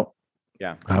doubt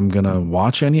I'm going to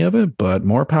watch any of it, but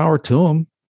more power to them.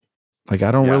 Like,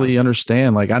 I don't really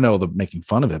understand. Like, I know they're making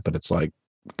fun of it, but it's like,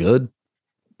 good.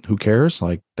 Who cares?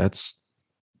 Like, that's,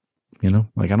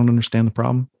 like, I don't understand the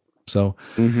problem. So,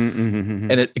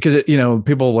 and because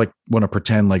people like want to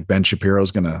pretend like Ben Shapiro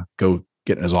is going to go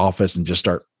get in his office and just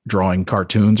start drawing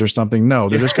cartoons or something. No,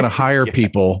 they're just going to hire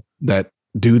people that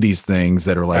do these things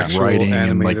that are like actual writing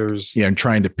animators. and and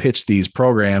trying to pitch these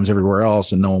programs everywhere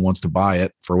else, and no one wants to buy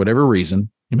it for whatever reason.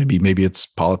 Maybe it's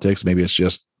politics. Maybe it's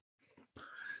just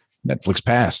Netflix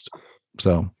passed.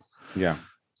 So yeah.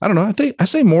 I don't know. I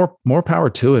say more power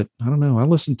to it. I don't know. I've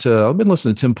been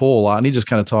listening to Tim Pool a lot, and he just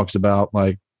kind of talks about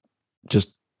like,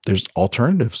 just there's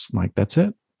alternatives. Like, that's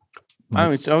it.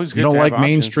 Like, it's always good. You don't like options.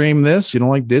 mainstream this, you don't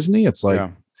like Disney. It's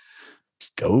like,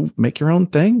 go make your own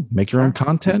thing, make your own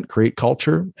content, create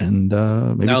culture. And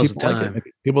maybe Now's people the like it. time.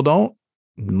 Maybe people don't.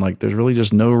 And like, there's really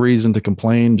just no reason to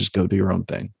complain. Just go do your own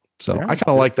thing. So Yeah. I kind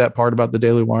of like that part about the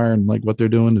Daily Wire and like what they're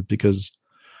doing because,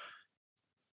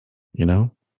 you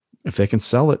know, if they can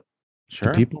sell it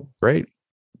Sure. to people, great.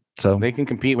 So They can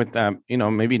compete with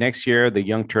maybe next year the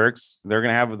Young Turks. They're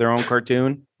gonna have their own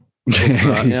cartoon.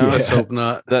 Let's hope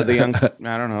not. The young,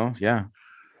 I don't know. Yeah.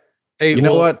 Hey, you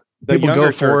know what? the People younger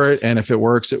go for Turks- it, and if it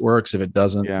works, it works. If it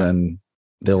doesn't, Yeah. then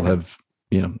they'll have,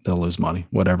 they'll lose money.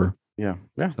 Whatever. Yeah.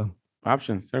 Yeah. So-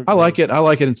 Options. I like it. I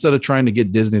like it. Instead of trying to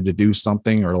get Disney to do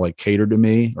something or like cater to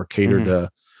me or cater Mhm. to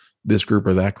this group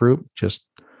or that group, just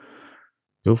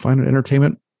go find an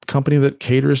entertainment company that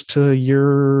caters to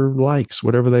your likes,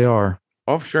 whatever they are.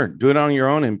 Oh, sure. Do it on your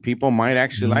own, and people might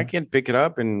actually Mhm. like it, pick it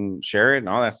up, and share it, and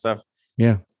all that stuff.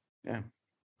 Yeah. Yeah.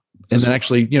 And then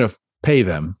actually, pay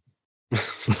them.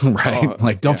 Right. Oh,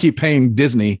 Like, don't yeah. keep paying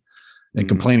Disney and Mhm.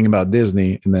 complaining about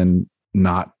Disney and then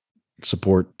not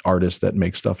support artists that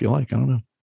make stuff you like. I don't know.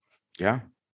 Yeah.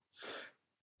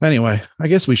 Anyway, I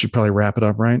guess we should probably wrap it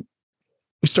up, right?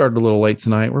 We started a little late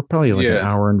tonight. We're probably like an Yeah.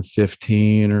 hour and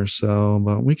 15 or so,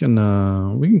 but we can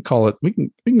call it. We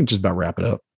can just about wrap it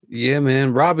up. Yeah,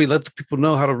 man. Robbie, let the people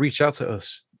know how to reach out to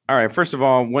us. All right. First of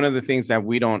all, one of the things that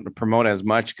we don't promote as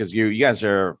much because you guys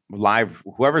are live.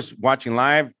 Whoever's watching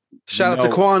live, Shout out to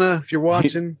Quana if you're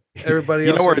watching. Everybody you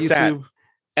else know where on it's at. YouTube.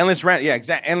 Endless Rant. Yeah,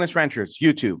 exactly. Endless Ranters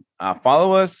YouTube.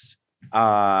 Follow us.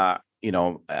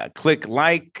 Click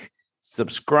like,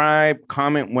 subscribe,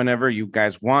 comment whenever you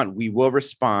guys want. We will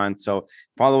respond. So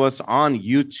follow us on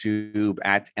YouTube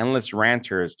at Endless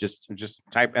Ranters. Just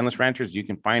type Endless Ranters. You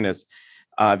can find us.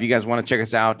 If you guys want to check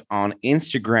us out on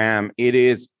Instagram, it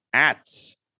is at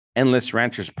Endless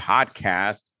Ranters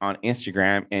Podcast on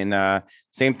Instagram. And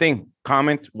same thing.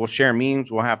 Comment. We'll share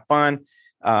memes. We'll have fun.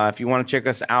 If you want to check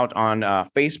us out on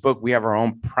Facebook, we have our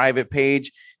own private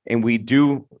page, and we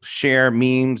do share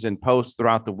memes and posts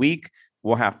throughout the week.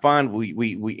 We'll have fun.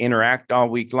 We interact all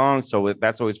week long, so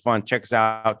that's always fun. Check us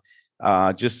out.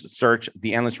 Just search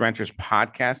the Endless Ranters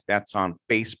Podcast. That's on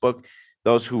Facebook.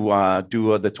 Those who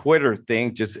do the Twitter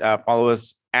thing, just follow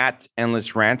us at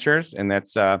Endless Ranters, and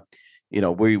that's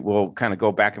we will kind of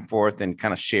go back and forth and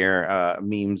kind of share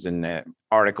memes and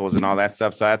articles and all that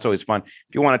stuff. So that's always fun.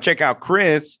 If you want to check out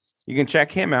Chris, you can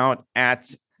check him out at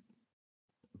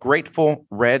Grateful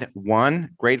Red 1.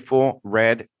 Grateful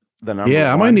Red, the number.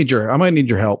 Yeah, I might need your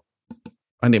help.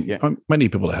 I Yeah. might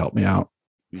need people to help me out.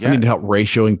 I Yeah. need to help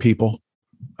ratioing people.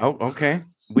 Oh, okay.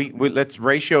 We let's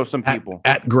ratio some people.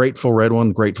 At Grateful Red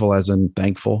 1, grateful as in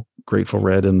thankful, Grateful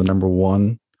Red and the number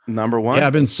 1. Number 1. Yeah,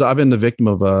 I've been the victim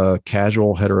of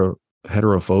casual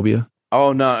heterophobia.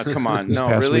 Oh no, come on. This No,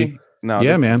 past really? week. No.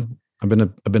 Yeah, this man. I've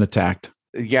been attacked.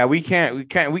 Yeah, we can't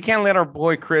let our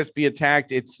boy Chris be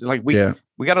attacked. It's like we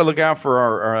got to look out for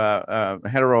our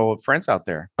hetero friends out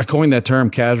there. I coined that term,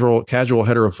 casual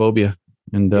heterophobia,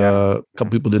 and a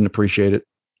couple people didn't appreciate it.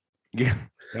 Yeah,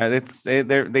 they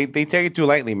take it too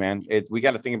lightly, man. We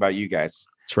got to think about you guys,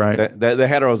 That's right. the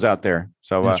heteros out there.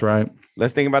 So That's right.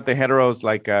 let's think about the heteros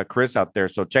like Chris out there.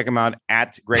 So check him out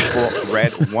at Grateful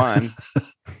Red 1.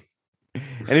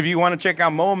 And if you want to check out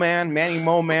Manny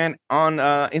Mo Man on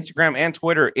Instagram and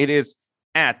Twitter, it is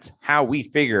at How We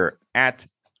Figure,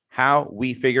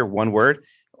 one word.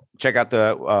 Check out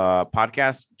the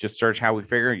podcast. Just search How We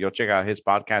Figure. You'll check out his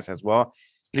podcast as well.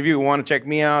 If you want to check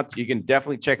me out, you can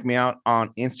definitely check me out on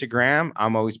Instagram.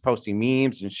 I'm always posting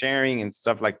memes and sharing and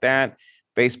stuff like that.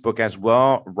 Facebook as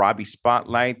well. Robbie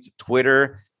Spotlight,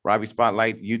 Twitter, Robbie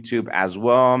Spotlight, YouTube as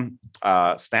well.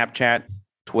 Snapchat,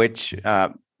 Twitch,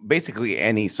 basically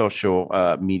any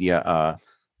social media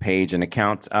page and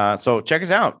account. So check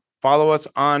us out. Follow us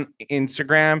on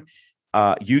Instagram,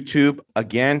 YouTube.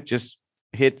 Again, just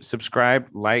hit subscribe,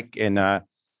 like, and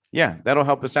that'll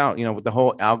help us out, with the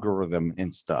whole algorithm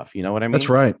and stuff. You know what I mean? That's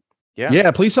right. Yeah.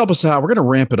 Yeah. Please help us out. We're gonna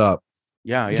ramp it up.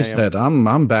 Yeah. Like I said,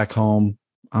 I'm back home.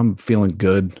 I'm feeling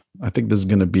good. I think this is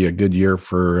going to be a good year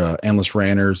for Endless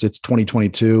Ranters. It's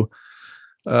 2022.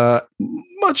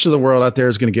 Much of the world out there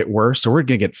is going to get worse, so we're going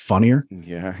to get funnier.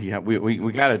 Yeah.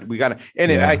 We got to.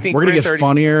 And Yeah. I think we're going to Chris get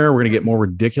funnier. We're going to get more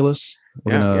ridiculous.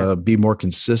 We're Yeah, going to be more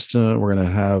consistent. We're going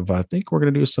to have. I think we're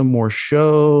going to do some more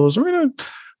shows. We're going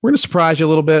to surprise you a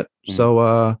little bit. Mhm.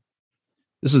 So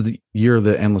this is the year of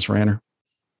the Endless Ranter.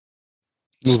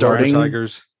 Move Starting our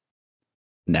Tigers.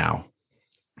 now.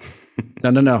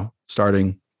 No.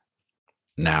 Starting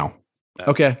now.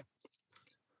 Okay.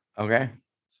 Okay.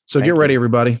 So Thank get ready, you.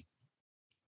 everybody.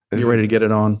 This Get ready is- to get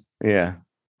it on. Yeah.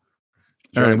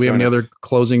 All right. We have any other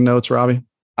closing notes, Robbie?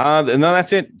 No,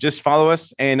 that's it. Just follow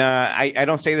us. And I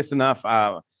don't say this enough.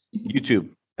 YouTube.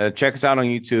 Check us out on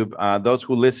YouTube. Those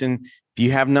who listen, If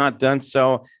you have not done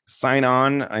so, sign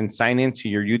on and sign into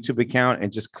your YouTube account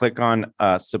and just click on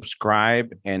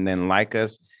subscribe and then like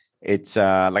us. It's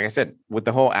like I said, with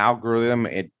the whole algorithm,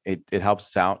 it helps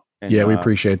us out. And, we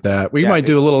appreciate that. We yeah, might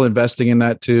do a little investing in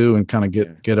that too, and kind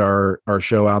of get our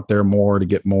show out there more to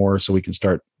get more, so we can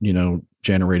start,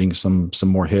 generating some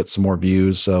more hits, some more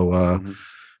views. So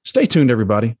stay tuned,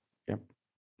 everybody. Yeah.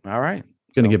 All right.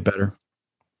 Going to get better.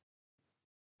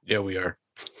 Yeah, we are.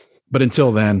 But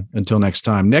until next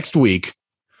time, next week,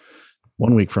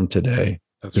 1 week from today,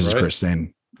 this is Chris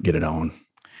saying, get it on.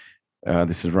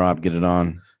 This is Rob. Get it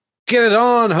on. Get it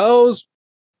on, hoes.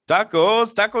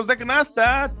 Tacos de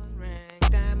canasta.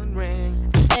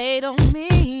 They don't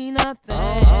mean nothing.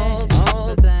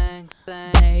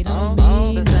 They don't